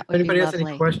 That would Anybody be has lovely.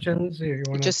 any questions? You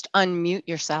wanna... Just unmute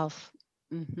yourself.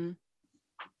 Mm-hmm.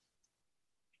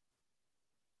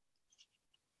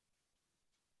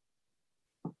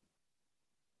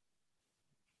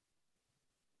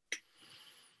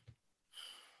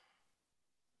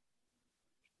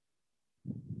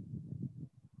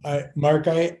 Mark,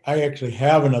 I actually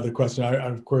have another question.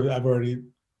 Of course, I've already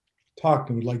talked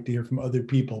and would like to hear from other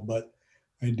people, but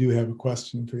I do have a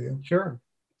question for you. Sure.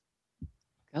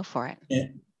 Go for it.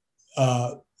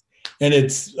 And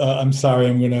it's, I'm sorry,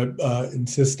 I'm going to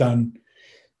insist on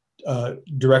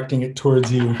directing it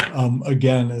towards you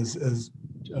again, as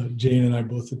Jane and I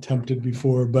both attempted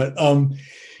before. But,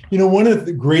 one of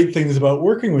the great things about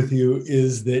working with you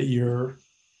is that you're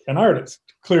an artist,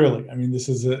 clearly. I mean, this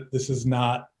is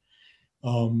not,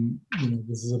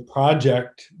 this is a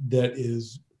project that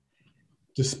is,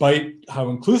 despite how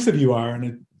inclusive you are,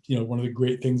 and one of the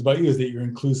great things about you is that you're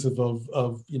inclusive of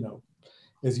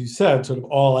as you said, sort of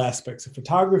all aspects of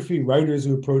photography, writers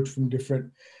who approach from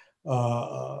different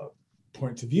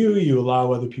points of view. You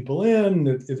allow other people in,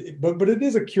 but it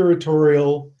is a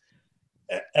curatorial,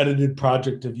 edited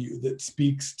project of you that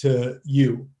speaks to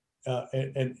you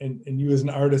and you as an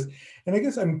artist. And I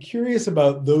guess I'm curious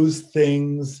about those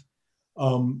things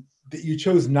that you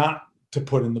chose not to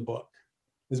put in the book,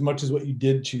 as much as what you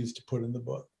did choose to put in the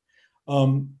book.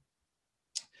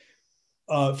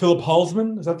 Philip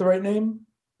Halsman, is that the right name?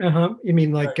 You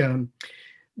mean like Right.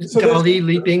 Dali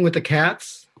leaping with the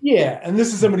cats? Yeah, and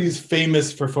this is somebody who's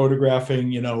famous for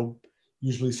photographing,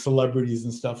 usually celebrities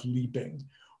and stuff leaping.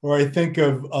 Or I think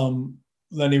of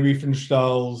Leni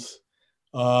Riefenstahl's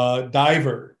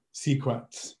diver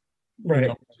sequence.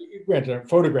 Right. Granted, aren't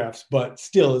photographs, but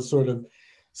still it sort of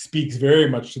speaks very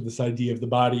much to this idea of the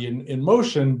body in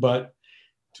motion, but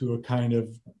to a kind of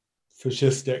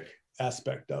fascistic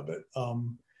aspect of it.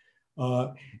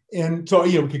 And so,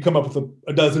 we could come up with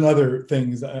a dozen other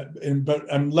things,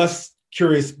 but I'm less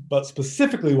curious about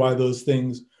specifically why those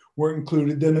things weren't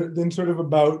included than sort of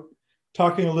about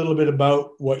talking a little bit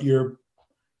about what your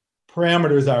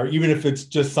parameters are, even if it's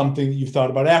just something that you've thought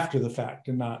about after the fact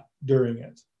and not during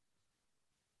it.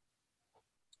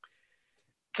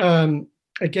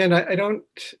 Again, I don't,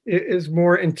 it is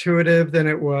more intuitive than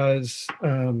it was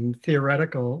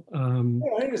theoretical. Yeah,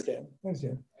 I understand.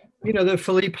 The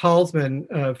Philippe Halsman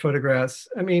photographs,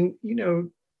 I mean,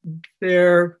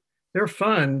 they're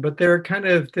fun, but they're kind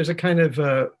of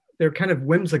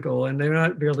whimsical, and they're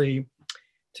not really,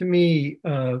 to me,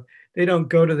 they don't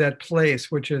go to that place,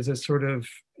 which is a sort of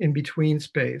in-between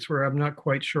space where I'm not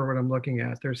quite sure what I'm looking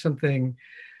at. There's something,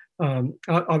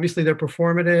 obviously they're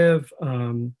performative,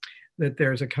 that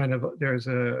there's a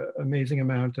amazing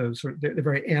amount of they're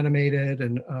very animated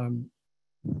and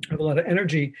have a lot of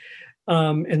energy.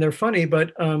 And they're funny,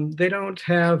 but they don't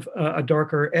have a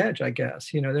darker edge, I guess.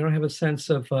 They don't have a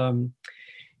sense of, I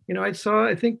don't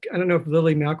know if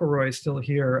Lily McElroy is still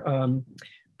here,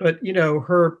 but,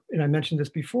 her, and I mentioned this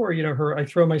before, her I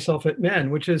Throw Myself at Men,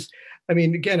 which is, I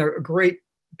mean, again, a great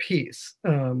piece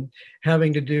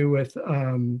having to do with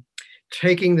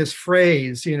taking this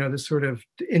phrase, this sort of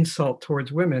insult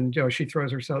towards women. She throws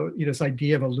herself, this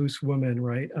idea of a loose woman,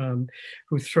 right,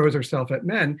 who throws herself at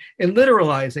men, and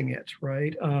literalizing it,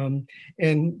 right,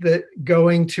 and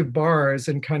going to bars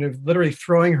and kind of literally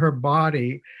throwing her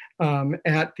body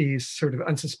at these sort of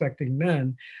unsuspecting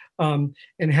men, and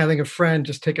having a friend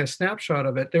just take a snapshot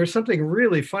of it. There's something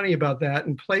really funny about that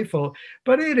and playful,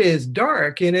 but it is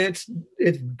dark and it's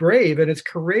brave and it's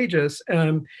courageous,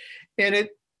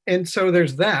 and so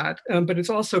there's that, but it's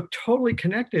also totally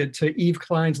connected to Eve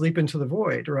Klein's Leap into the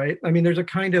Void, right? I mean, there's a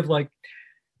kind of like,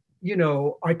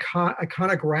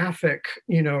 iconographic,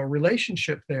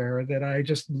 relationship there that I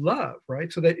just love,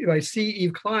 right? So that if I see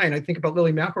Eve Klein, I think about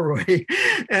Lily McElroy,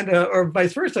 and or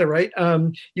vice versa, right?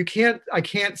 I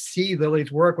can't see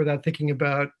Lily's work without thinking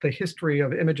about the history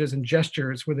of images and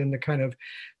gestures within the kind of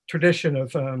tradition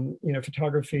of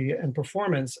photography and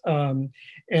performance, and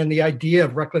the idea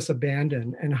of reckless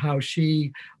abandon and how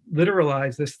she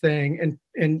literalized this thing and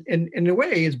in a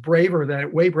way is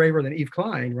way braver than Eve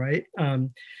Klein, right?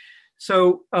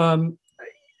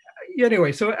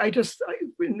 Anyway, so I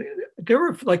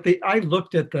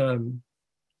looked at the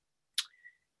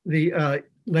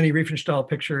Leni Riefenstahl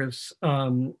pictures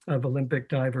of Olympic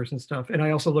divers and stuff, and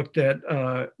I also looked at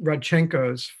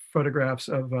Rodchenko's photographs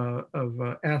of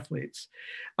athletes.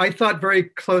 I thought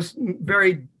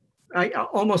I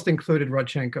almost included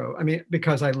Rodchenko. I mean,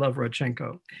 because I love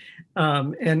Rodchenko,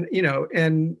 and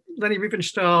Leni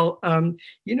Riefenstahl.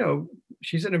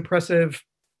 She's an impressive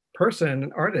person,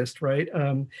 an artist, right?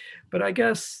 But I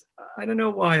guess I don't know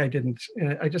why I didn't.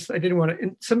 I didn't want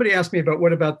to. Somebody asked me about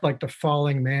what about like the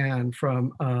falling man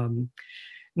from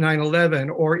 9/11,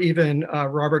 or even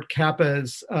Robert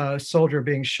Capa's soldier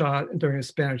being shot during the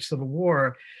Spanish Civil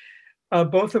War.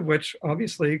 both of which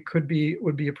obviously would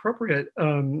be appropriate,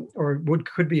 or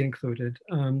could be included.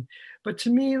 But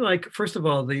to me, like, first of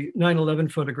all, the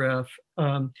 9/11 photograph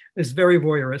is very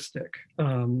voyeuristic,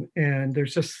 and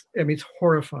there's just, I mean, it's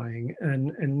horrifying,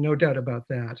 and no doubt about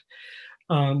that.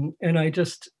 And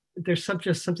there's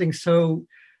just something so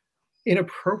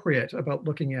inappropriate about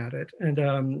looking at it, and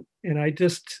I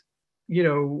just,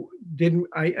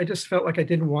 I just felt like I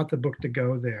didn't want the book to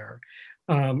go there,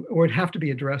 or it'd have to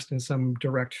be addressed in some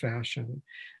direct fashion.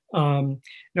 Now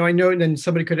I know, and then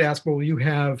somebody could ask, well, you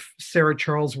have Sarah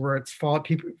Charlesworth's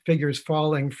figures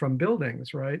falling from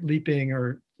buildings, right? Leaping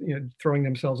or throwing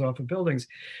themselves off of buildings.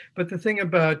 But the thing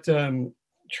about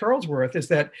Charlesworth is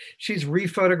that she's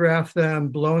rephotographed them,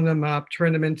 blown them up,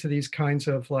 turned them into these kinds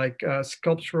of like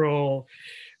sculptural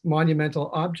monumental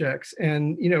objects.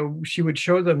 And, she would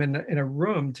show them in a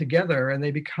room together, and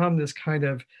they become this kind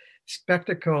of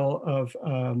spectacle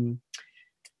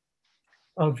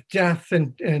of death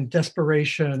and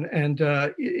desperation. And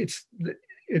it's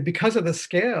because of the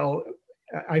scale.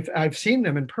 I've seen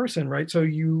them in person, right? So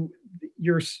you're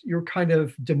kind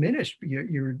of diminished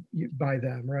by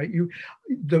them, right?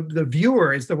 The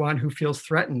viewer is the one who feels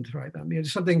threatened by them.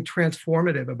 There's something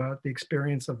transformative about the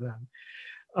experience of them.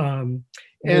 And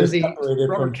the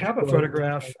Robert Capa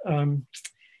photograph,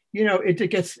 it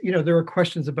gets, there are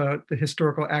questions about the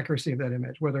historical accuracy of that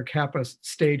image, whether Capa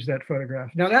staged that photograph.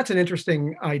 Now that's an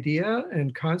interesting idea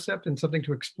and concept and something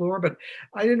to explore, but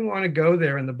I didn't want to go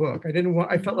there in the book.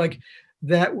 I felt like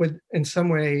that would in some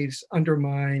ways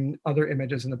undermine other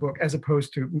images in the book as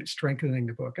opposed to strengthening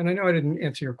the book. And I know I didn't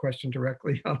answer your question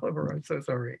directly, Oliver, I'm so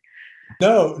sorry.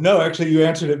 No, actually you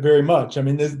answered it very much. I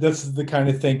mean, this is the kind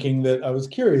of thinking that I was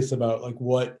curious about, like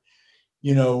what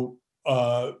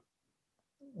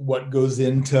goes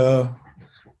into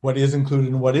what is included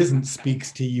and what isn't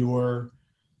speaks to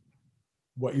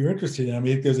what you're interested in. I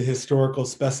mean, there's a historical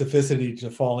specificity to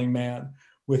Falling Man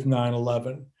with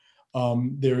 9/11.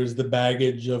 There is the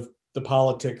baggage of the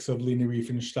politics of Leni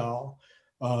Riefenstahl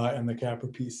and the Capa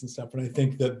piece and stuff. And I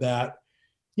think that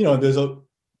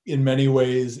in many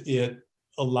ways, it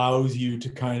allows you to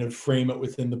kind of frame it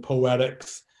within the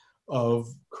poetics of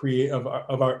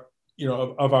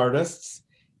artists.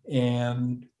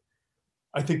 And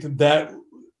I think that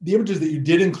the images that you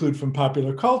did include from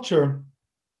popular culture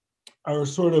are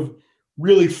sort of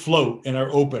really float and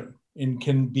are open and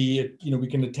can be, we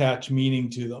can attach meaning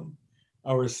to them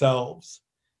ourselves,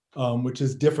 which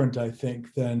is different, I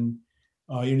think, than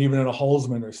even in a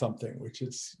Holzman or something, which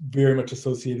is very much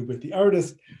associated with the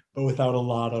artist, but without a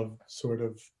lot of sort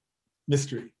of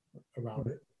mystery around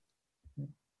it.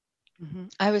 Mm-hmm.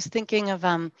 I was thinking of,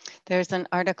 there's an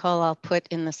article I'll put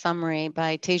in the summary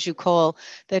by Teju Cole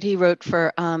that he wrote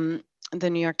for the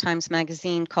New York Times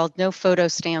Magazine called "No Photo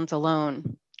Stands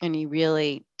Alone." And he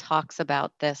really talks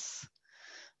about this,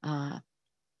 our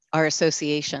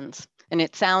associations. And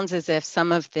it sounds as if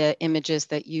some of the images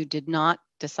that you did not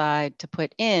decide to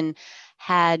put in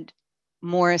had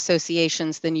more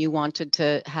associations than you wanted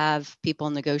to have people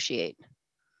negotiate.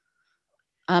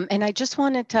 And I just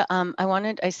wanted to,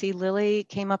 I see Lily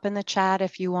came up in the chat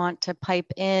if you want to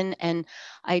pipe in, and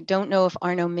I don't know if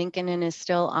Arno Minkinen is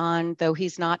still on, though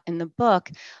he's not in the book,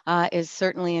 is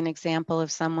certainly an example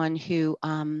of someone who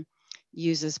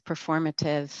uses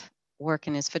performative work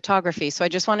in his photography. So I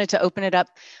just wanted to open it up.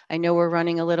 I know we're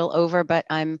running a little over, but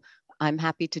I'm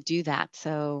happy to do that.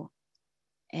 So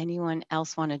anyone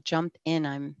else want to jump in?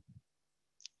 I'm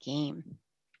game.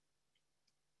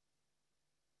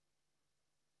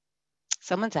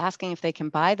 Someone's asking if they can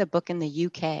buy the book in the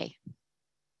UK.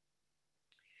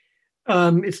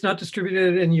 It's not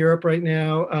distributed in Europe right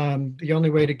now. The only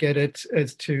way to get it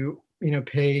is to,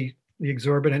 pay the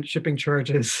exorbitant shipping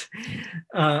charges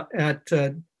at,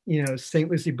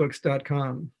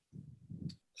 stlucybooks.com.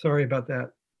 Sorry about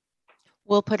that.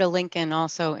 We'll put a link in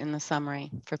also in the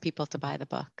summary for people to buy the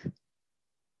book.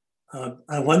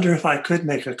 I wonder if I could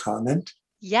make a comment.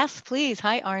 Yes, please.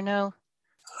 Hi, Arno.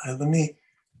 Let me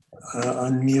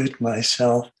unmute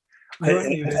myself.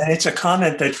 It's a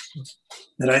comment that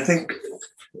I think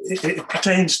it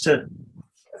pertains to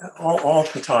all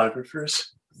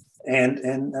photographers.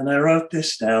 And I wrote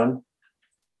this down.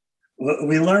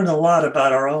 We learn a lot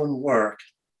about our own work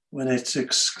when it's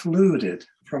excluded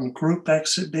from group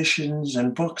exhibitions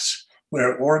and books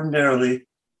where ordinarily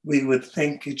we would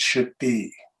think it should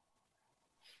be.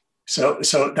 So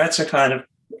that's a kind of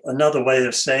another way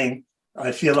of saying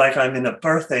I feel like I'm in a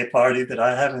birthday party that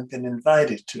I haven't been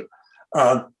invited to.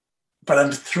 But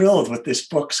I'm thrilled with this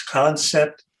book's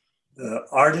concept, the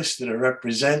artists that are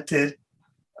represented,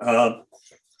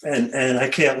 and I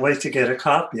can't wait to get a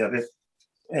copy of it.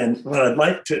 And what I'd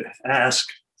like to ask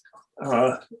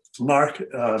Mark,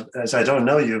 as I don't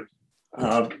know you,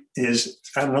 is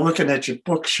I'm looking at your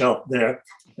bookshelf there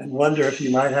and wonder if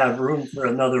you might have room for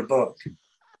another book.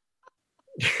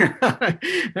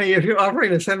 If you're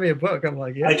offering to send me a book, I'm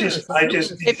like, yeah. I just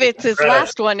If it's his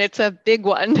last one, it's a big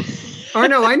one. Oh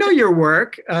no, I know your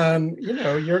work.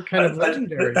 You're kind of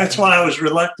legendary. That's why I was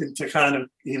reluctant to kind of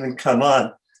even come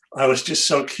on. I was just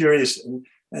so curious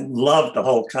and loved the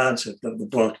whole concept of the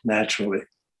book naturally.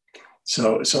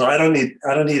 So I don't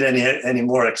need any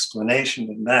more explanation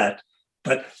than that.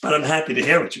 But I'm happy to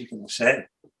hear what you're going to say.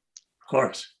 Of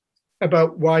course.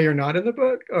 About why you're not in the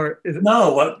book, or is it?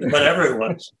 No, whatever it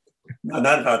was. No,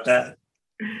 not about that.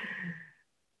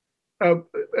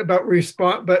 About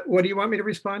respond, but what do you want me to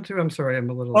respond to? I'm sorry, I'm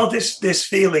a little. Well, this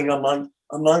feeling among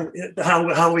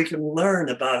how we can learn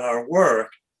about our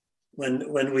work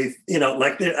when we,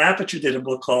 like the Aperture did a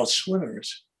book called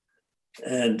Swimmers,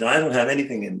 and I don't have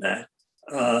anything in that.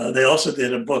 They also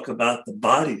did a book about the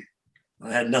body.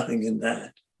 I had nothing in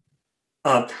that.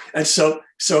 And so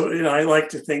I like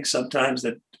to think sometimes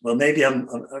that, well, maybe I'm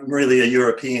really a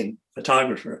European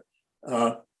photographer,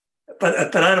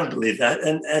 but I don't believe that.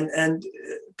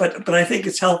 But I think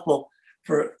it's helpful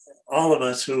for all of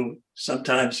us who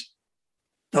sometimes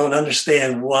don't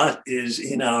understand what is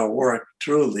in our work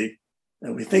truly,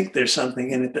 and we think there's something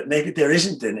in it that maybe there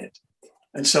isn't in it,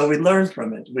 and so we learn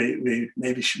from it. We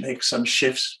maybe should make some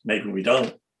shifts, maybe we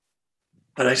don't.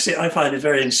 But I find it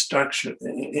very instructional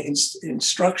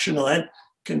and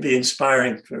can be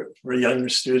inspiring for younger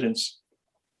students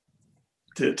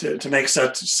to make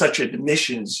such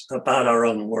admissions about our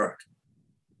own work.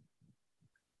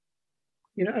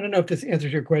 I don't know if this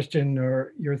answers your question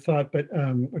or your thought, but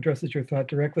addresses your thought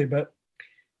directly. But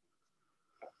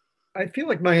I feel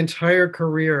like my entire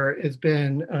career has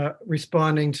been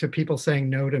responding to people saying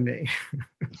no to me.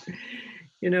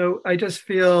 I just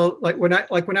feel like when I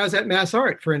was at Mass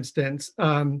Art, for instance,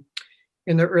 in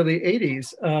the early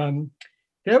 80s,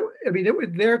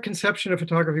 their conception of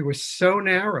photography was so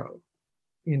narrow,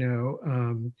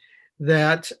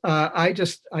 that I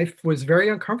was very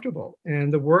uncomfortable.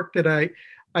 And the work that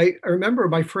I remember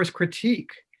my first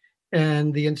critique,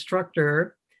 and the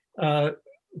instructor,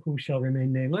 who shall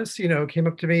remain nameless, came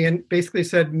up to me and basically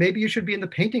said, maybe you should be in the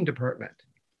painting department.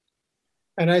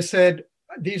 And I said,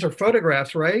 these are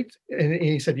photographs, right? And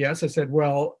he said, yes. I said,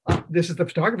 well, this is the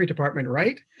photography department,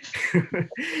 right?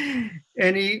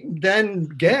 And he then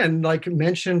again,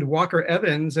 mentioned Walker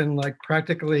Evans and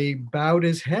practically bowed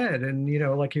his head and,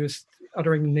 like he was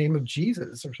uttering the name of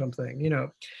Jesus or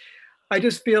something, I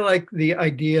just feel like the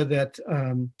idea that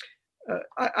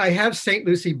I have St.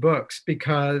 Lucie books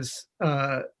because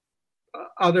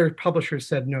other publishers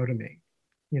said no to me,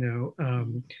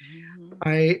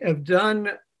 I have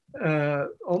done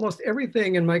almost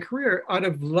everything in my career out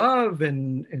of love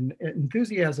and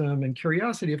enthusiasm and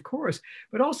curiosity, of course,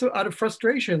 but also out of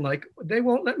frustration. Like, they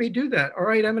won't let me do that. All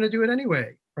right, I'm going to do it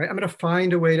anyway. Right, I'm going to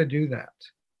find a way to do that.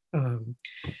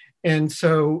 And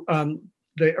so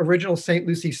the original St.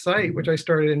 Lucie site, which I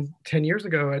started 10 years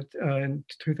ago in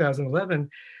 2011,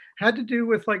 had to do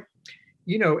with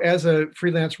as a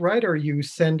freelance writer, you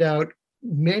send out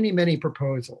many, many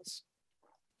proposals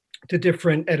to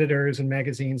different editors and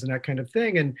magazines and that kind of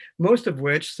thing. And most of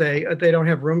which say they don't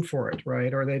have room for it,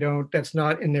 right? Or that's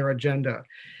not in their agenda.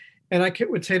 And I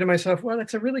would say to myself, well,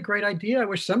 that's a really great idea. I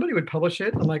wish somebody would publish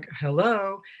it. I'm like,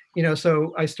 hello.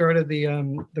 So I started the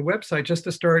website just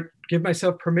to give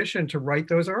myself permission to write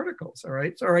those articles. All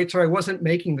right. So I wasn't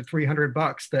making the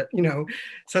 $300 that,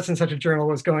 such and such a journal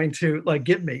was going to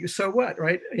give me. So what,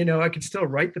 right? I could still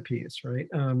write the piece, right?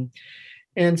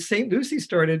 And St. Lucie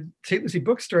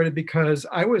Books started because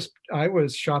I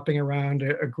was shopping around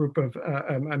a group of,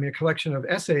 a collection of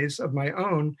essays of my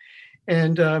own,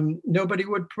 and nobody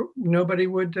would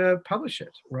publish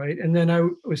it, right? And then I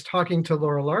was talking to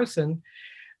Laura Larson,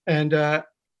 and I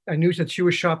knew that she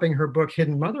was shopping her book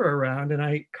Hidden Mother around, and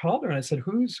I called her and I said,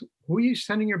 who are you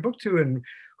sending your book to, and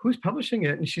who's publishing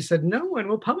it? And she said, no one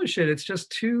will publish it. It's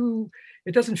just it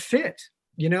doesn't fit.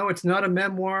 It's not a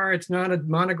memoir, it's not a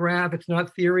monograph, it's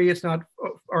not theory, it's not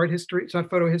art history, it's not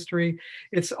photo history,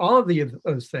 it's all of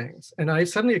those things. And it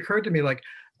suddenly occurred to me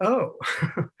oh,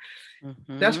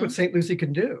 that's what St. Lucie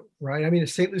can do, right? I mean,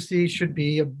 St. Lucie should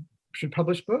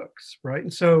publish books, right?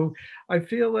 And so I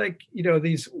feel like,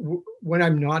 when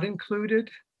I'm not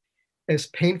included, as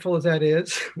painful as that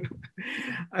is,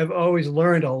 I've always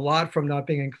learned a lot from not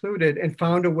being included and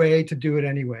found a way to do it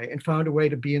anyway, and found a way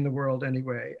to be in the world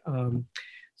anyway.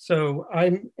 So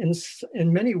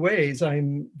in many ways,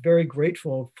 I'm very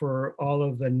grateful for all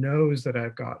of the no's that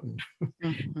I've gotten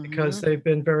because Mhm. they've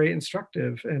been very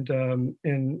instructive and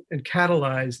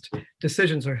catalyzed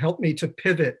decisions or helped me to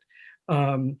pivot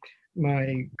um,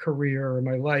 my career or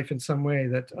my life in some way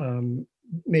that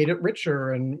made it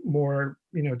richer and more,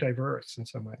 diverse in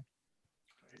some way.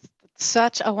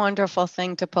 Such a wonderful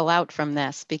thing to pull out from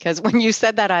this, because when you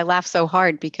said that, I laughed so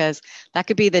hard because that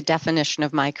could be the definition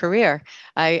of my career.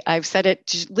 I've said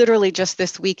it literally just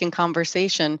this week in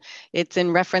conversation. It's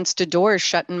in reference to doors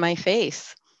shut in my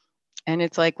face. And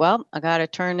it's like, well, I got to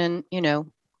turn and,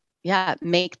 yeah,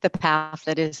 make the path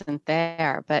that isn't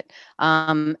there. But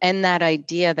and that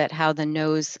idea that how the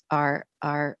no's are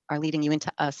leading you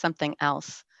into something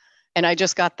else. And I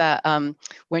just got the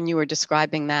when you were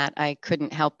describing that, I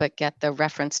couldn't help but get the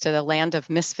reference to the land of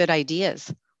misfit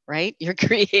ideas, right? You're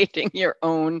creating your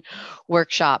own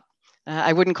workshop.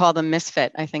 I wouldn't call them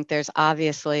misfit. I think there's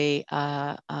obviously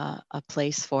a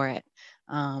place for it.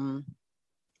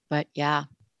 But yeah,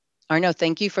 Arno,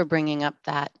 thank you for bringing up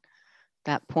that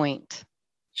point.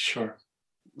 Sure.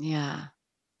 Yeah.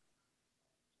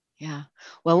 Yeah.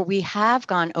 Well, we have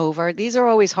gone over. These are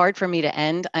always hard for me to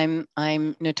end. I'm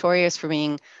notorious for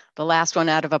being the last one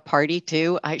out of a party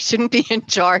too. I shouldn't be in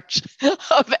charge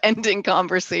of ending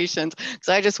conversations.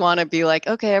 So I just want to be like,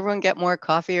 okay, everyone get more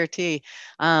coffee or tea.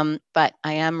 But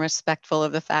I am respectful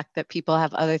of the fact that people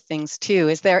have other things too.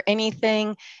 Is there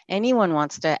anything anyone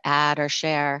wants to add or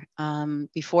share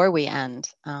before we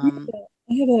end? I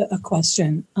had a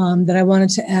question that I wanted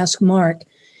to ask Mark.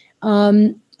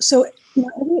 So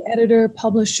every editor,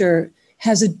 publisher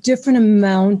has a different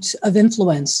amount of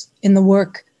influence in the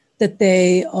work that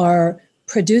they are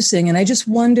producing. And I just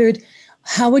wondered,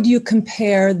 how would you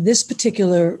compare this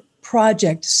particular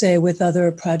project, say, with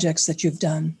other projects that you've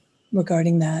done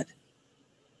regarding that?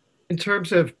 In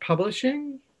terms of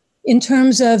publishing? In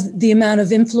terms of the amount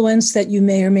of influence that you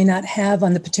may or may not have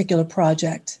on the particular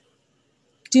project.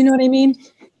 Do you know what I mean?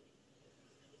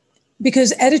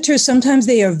 Because editors, sometimes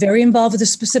they are very involved with a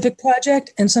specific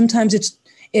project, and sometimes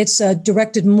it's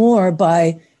directed more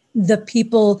by the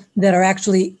people that are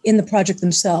actually in the project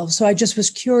themselves. So I just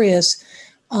was curious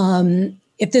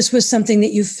if this was something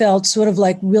that you felt sort of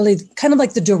like really kind of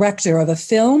like the director of a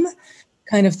film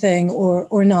kind of thing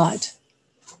or not.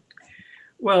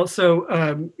 Well, so,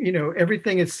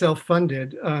 everything is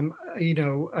self-funded.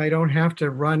 I don't have to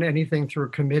run anything through a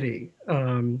committee.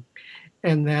 And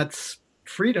that's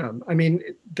freedom. I mean,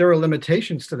 there are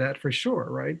limitations to that for sure,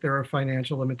 right? There are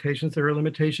financial limitations. There are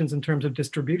limitations in terms of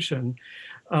distribution,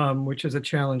 which is a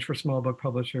challenge for small book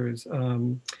publishers.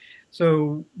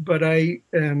 But I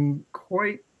am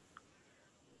quite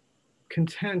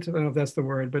content, I don't know if that's the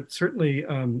word, but certainly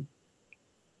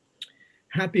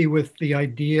happy with the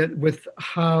idea, with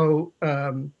how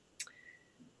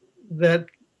that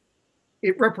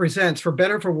it represents, for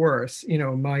better or for worse,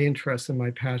 my interests and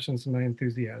my passions and my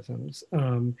enthusiasms.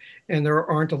 And there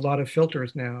aren't a lot of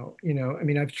filters now.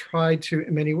 I've tried to,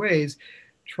 in many ways,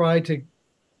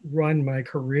 run my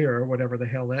career, whatever the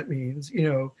hell that means,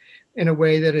 in a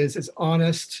way that is as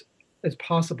honest as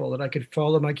possible, that I could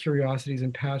follow my curiosities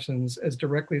and passions as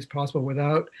directly as possible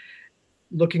without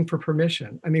looking for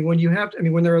permission.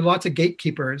 When there are lots of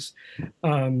gatekeepers,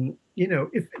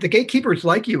 if the gatekeepers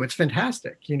like you, it's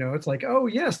fantastic. It's like, oh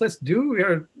yes, let's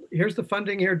do, here's the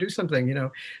funding here, do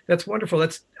something, that's wonderful.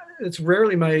 It's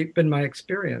rarely been my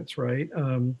experience, right?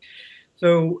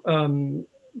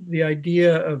 The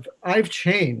idea of, I've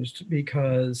changed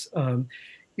because,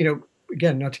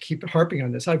 again, not to keep harping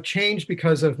on this, I've changed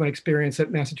because of my experience at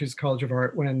Massachusetts College of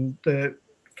Art when the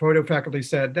photo faculty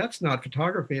said, that's not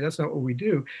photography, that's not what we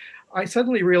do. I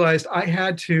suddenly realized I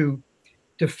had to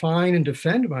define and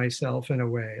defend myself in a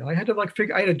way. I had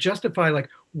to justify,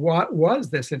 what was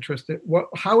this interest?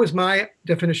 How is my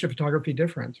definition of photography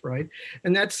different, right?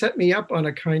 And that set me up on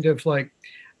a kind of I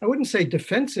wouldn't say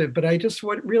defensive, but I just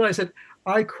realized that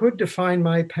I could define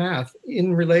my path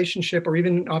in relationship or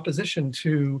even in opposition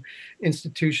to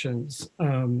institutions.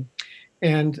 So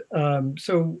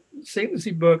St.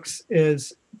 Lucie Books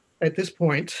is, at this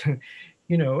point,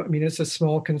 it's a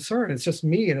small concern. It's just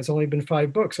me, and it's only been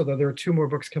 5 books, although there are 2 more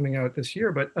books coming out this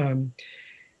year. But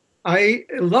I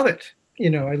love it.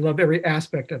 I love every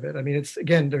aspect of it.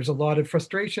 There's a lot of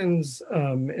frustrations,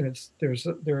 and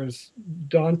there's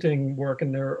daunting work,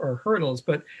 and there are hurdles.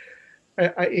 But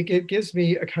it gives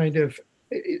me a kind of,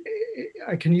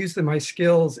 I can use my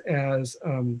skills as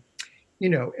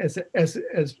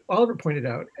as Oliver pointed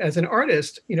out, as an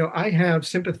artist, I have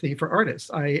sympathy for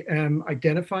artists. I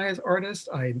identify as artists.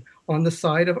 I'm on the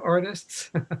side of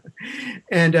artists,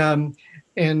 and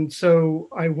and so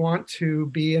I want to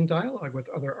be in dialogue with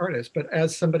other artists. But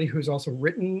as somebody who's also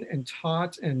written and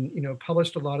taught and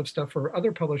published a lot of stuff for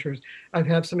other publishers, I've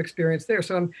had some experience there.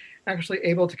 So I'm actually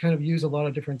able to kind of use a lot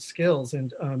of different skills,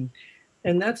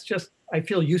 and that's just, I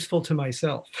feel useful to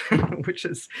myself, which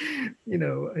is,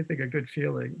 I think a good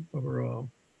feeling overall.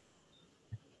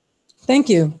 Thank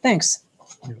you. Thanks.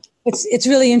 Yeah. It's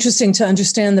really interesting to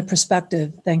understand the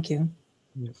perspective. Thank you.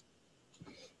 Yeah.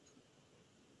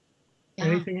 Yeah.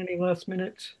 Anything, any last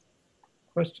minute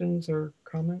questions or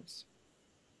comments?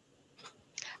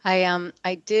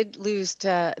 I did lose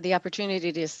the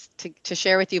opportunity to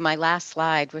share with you my last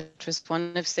slide, which was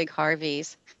one of Sig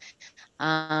Harvey's,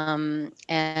 and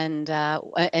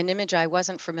an image I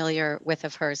wasn't familiar with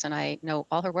of hers, and I know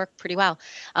all her work pretty well.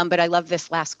 But I love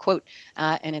this last quote,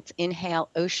 and it's "Inhale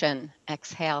ocean,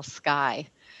 exhale sky,"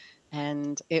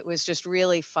 and it was just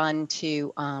really fun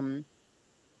to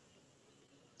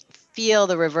feel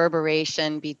the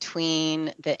reverberation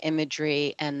between the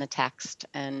imagery and the text,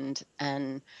 and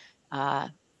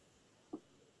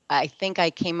I think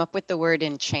I came up with the word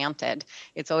enchanted.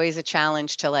 It's always a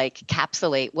challenge to like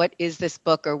capsulate what is this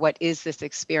book or what is this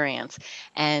experience,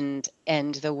 and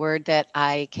the word that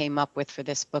I came up with for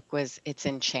this book was it's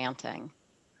enchanting.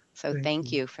 So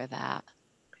thank you for that.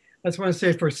 I just want to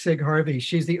say for Sig Harvey,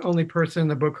 she's the only person in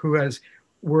the book who has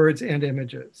words and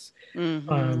images.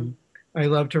 Mm-hmm. I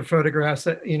loved her photographs.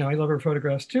 I love her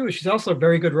photographs too. She's also a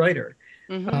very good writer.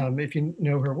 Mm-hmm. If you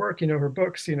know her work, you know her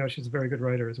books, she's a very good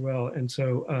writer as well. And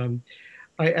so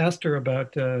I asked her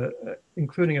about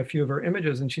including a few of her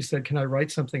images, and she said, "Can I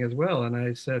write something as well?" And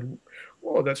I said,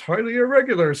 "Oh, that's highly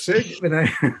irregular, Sig." But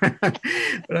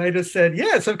I just said,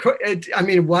 "Yes, of course." I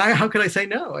mean, why? How could I say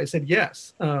no? I said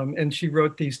yes. And she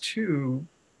wrote these two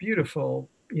beautiful,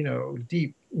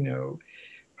 deep,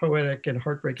 poetic and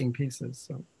heartbreaking pieces.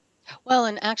 So. Well,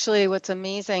 and actually, what's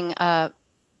amazing.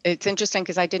 It's interesting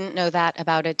because I didn't know that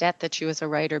about Odette, that she was a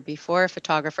writer before a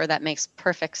photographer. That makes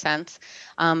perfect sense.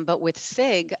 But with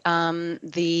Sig,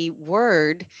 the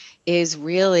word is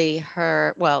really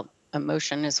her, well,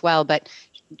 emotion as well, but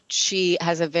she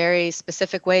has a very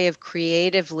specific way of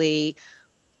creatively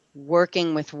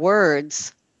working with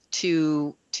words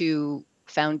to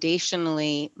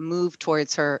foundationally move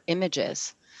towards her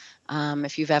images.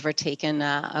 If you've ever taken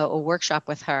a workshop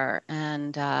with her,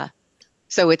 and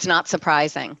so it's not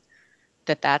surprising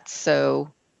that that's so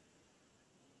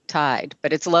tied,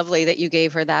 but it's lovely that you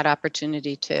gave her that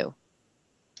opportunity too.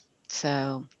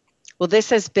 So, well, this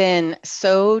has been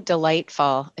so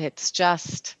delightful. It's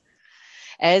just,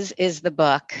 as is the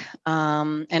book.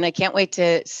 And I can't wait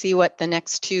to see what the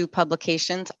next two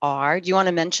publications are. Do you want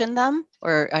to mention them?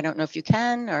 Or I don't know if you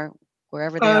can, or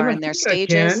wherever they are in their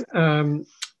stages. I can.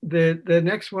 The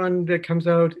next one that comes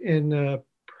out in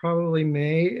probably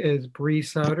May is Bree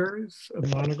Souders, a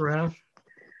monograph.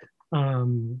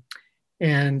 And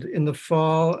in the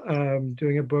fall,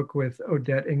 doing a book with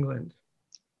Odette England.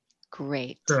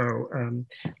 Great. So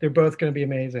they're both going to be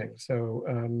amazing. So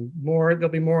there'll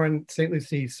be more on St.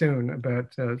 Lucie soon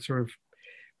about sort of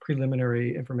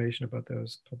preliminary information about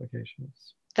those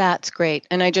publications. That's great.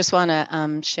 And I just want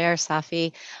to share,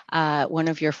 Safi, one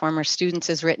of your former students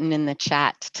has written in the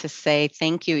chat to say,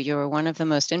 thank you. You were one of the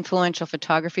most influential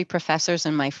photography professors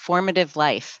in my formative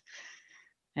life.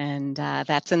 And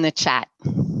that's in the chat.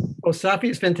 Well, Safi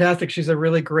is fantastic. She's a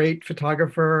really great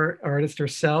photographer, artist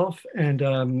herself.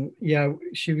 And yeah,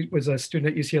 she was a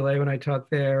student at UCLA when I taught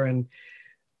there, and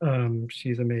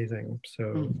she's amazing.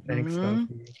 So thanks,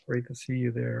 Safi. It's great to see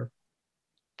you there.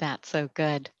 That's so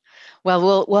good.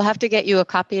 Well, we'll have to get you a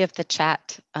copy of the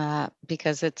chat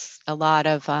because it's a lot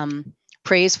of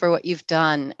praise for what you've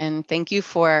done. And thank you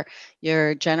for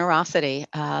your generosity,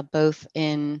 both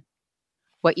in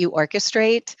what you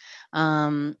orchestrate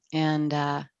and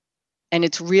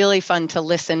it's really fun to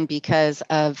listen because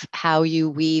of how you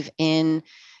weave in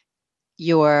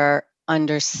your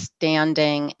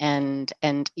understanding and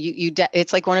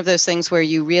it's like one of those things where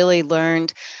you really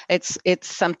learned. It's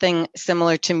something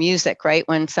similar to music, right?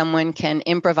 When someone can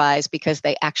improvise because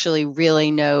they actually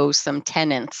really know some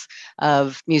tenets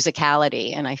of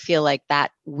musicality, and I feel like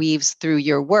that weaves through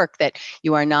your work, that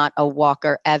you are not a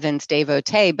Walker Evans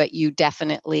devotee, but you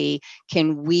definitely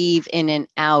can weave in and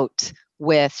out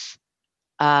with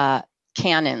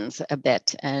canons a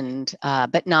bit, and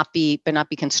but not be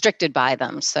constricted by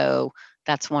them. So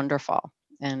that's wonderful,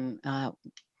 and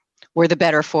we're the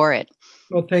better for it.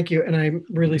 Well, thank you, and I'm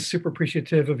really super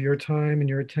appreciative of your time and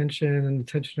your attention and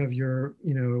attention of your,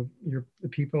 the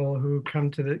people who came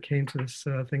to this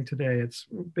thing today. It's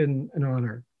been an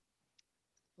honor.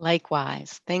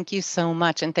 Likewise, thank you so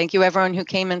much, and thank you everyone who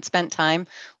came and spent time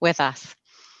with us.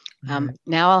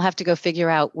 Now I'll have to go figure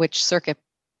out which circuit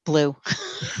blew.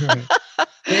 Right.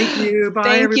 Thank you. Bye,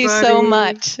 Thank you so everybody.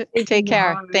 much. Take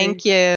care. Bye. Thank you.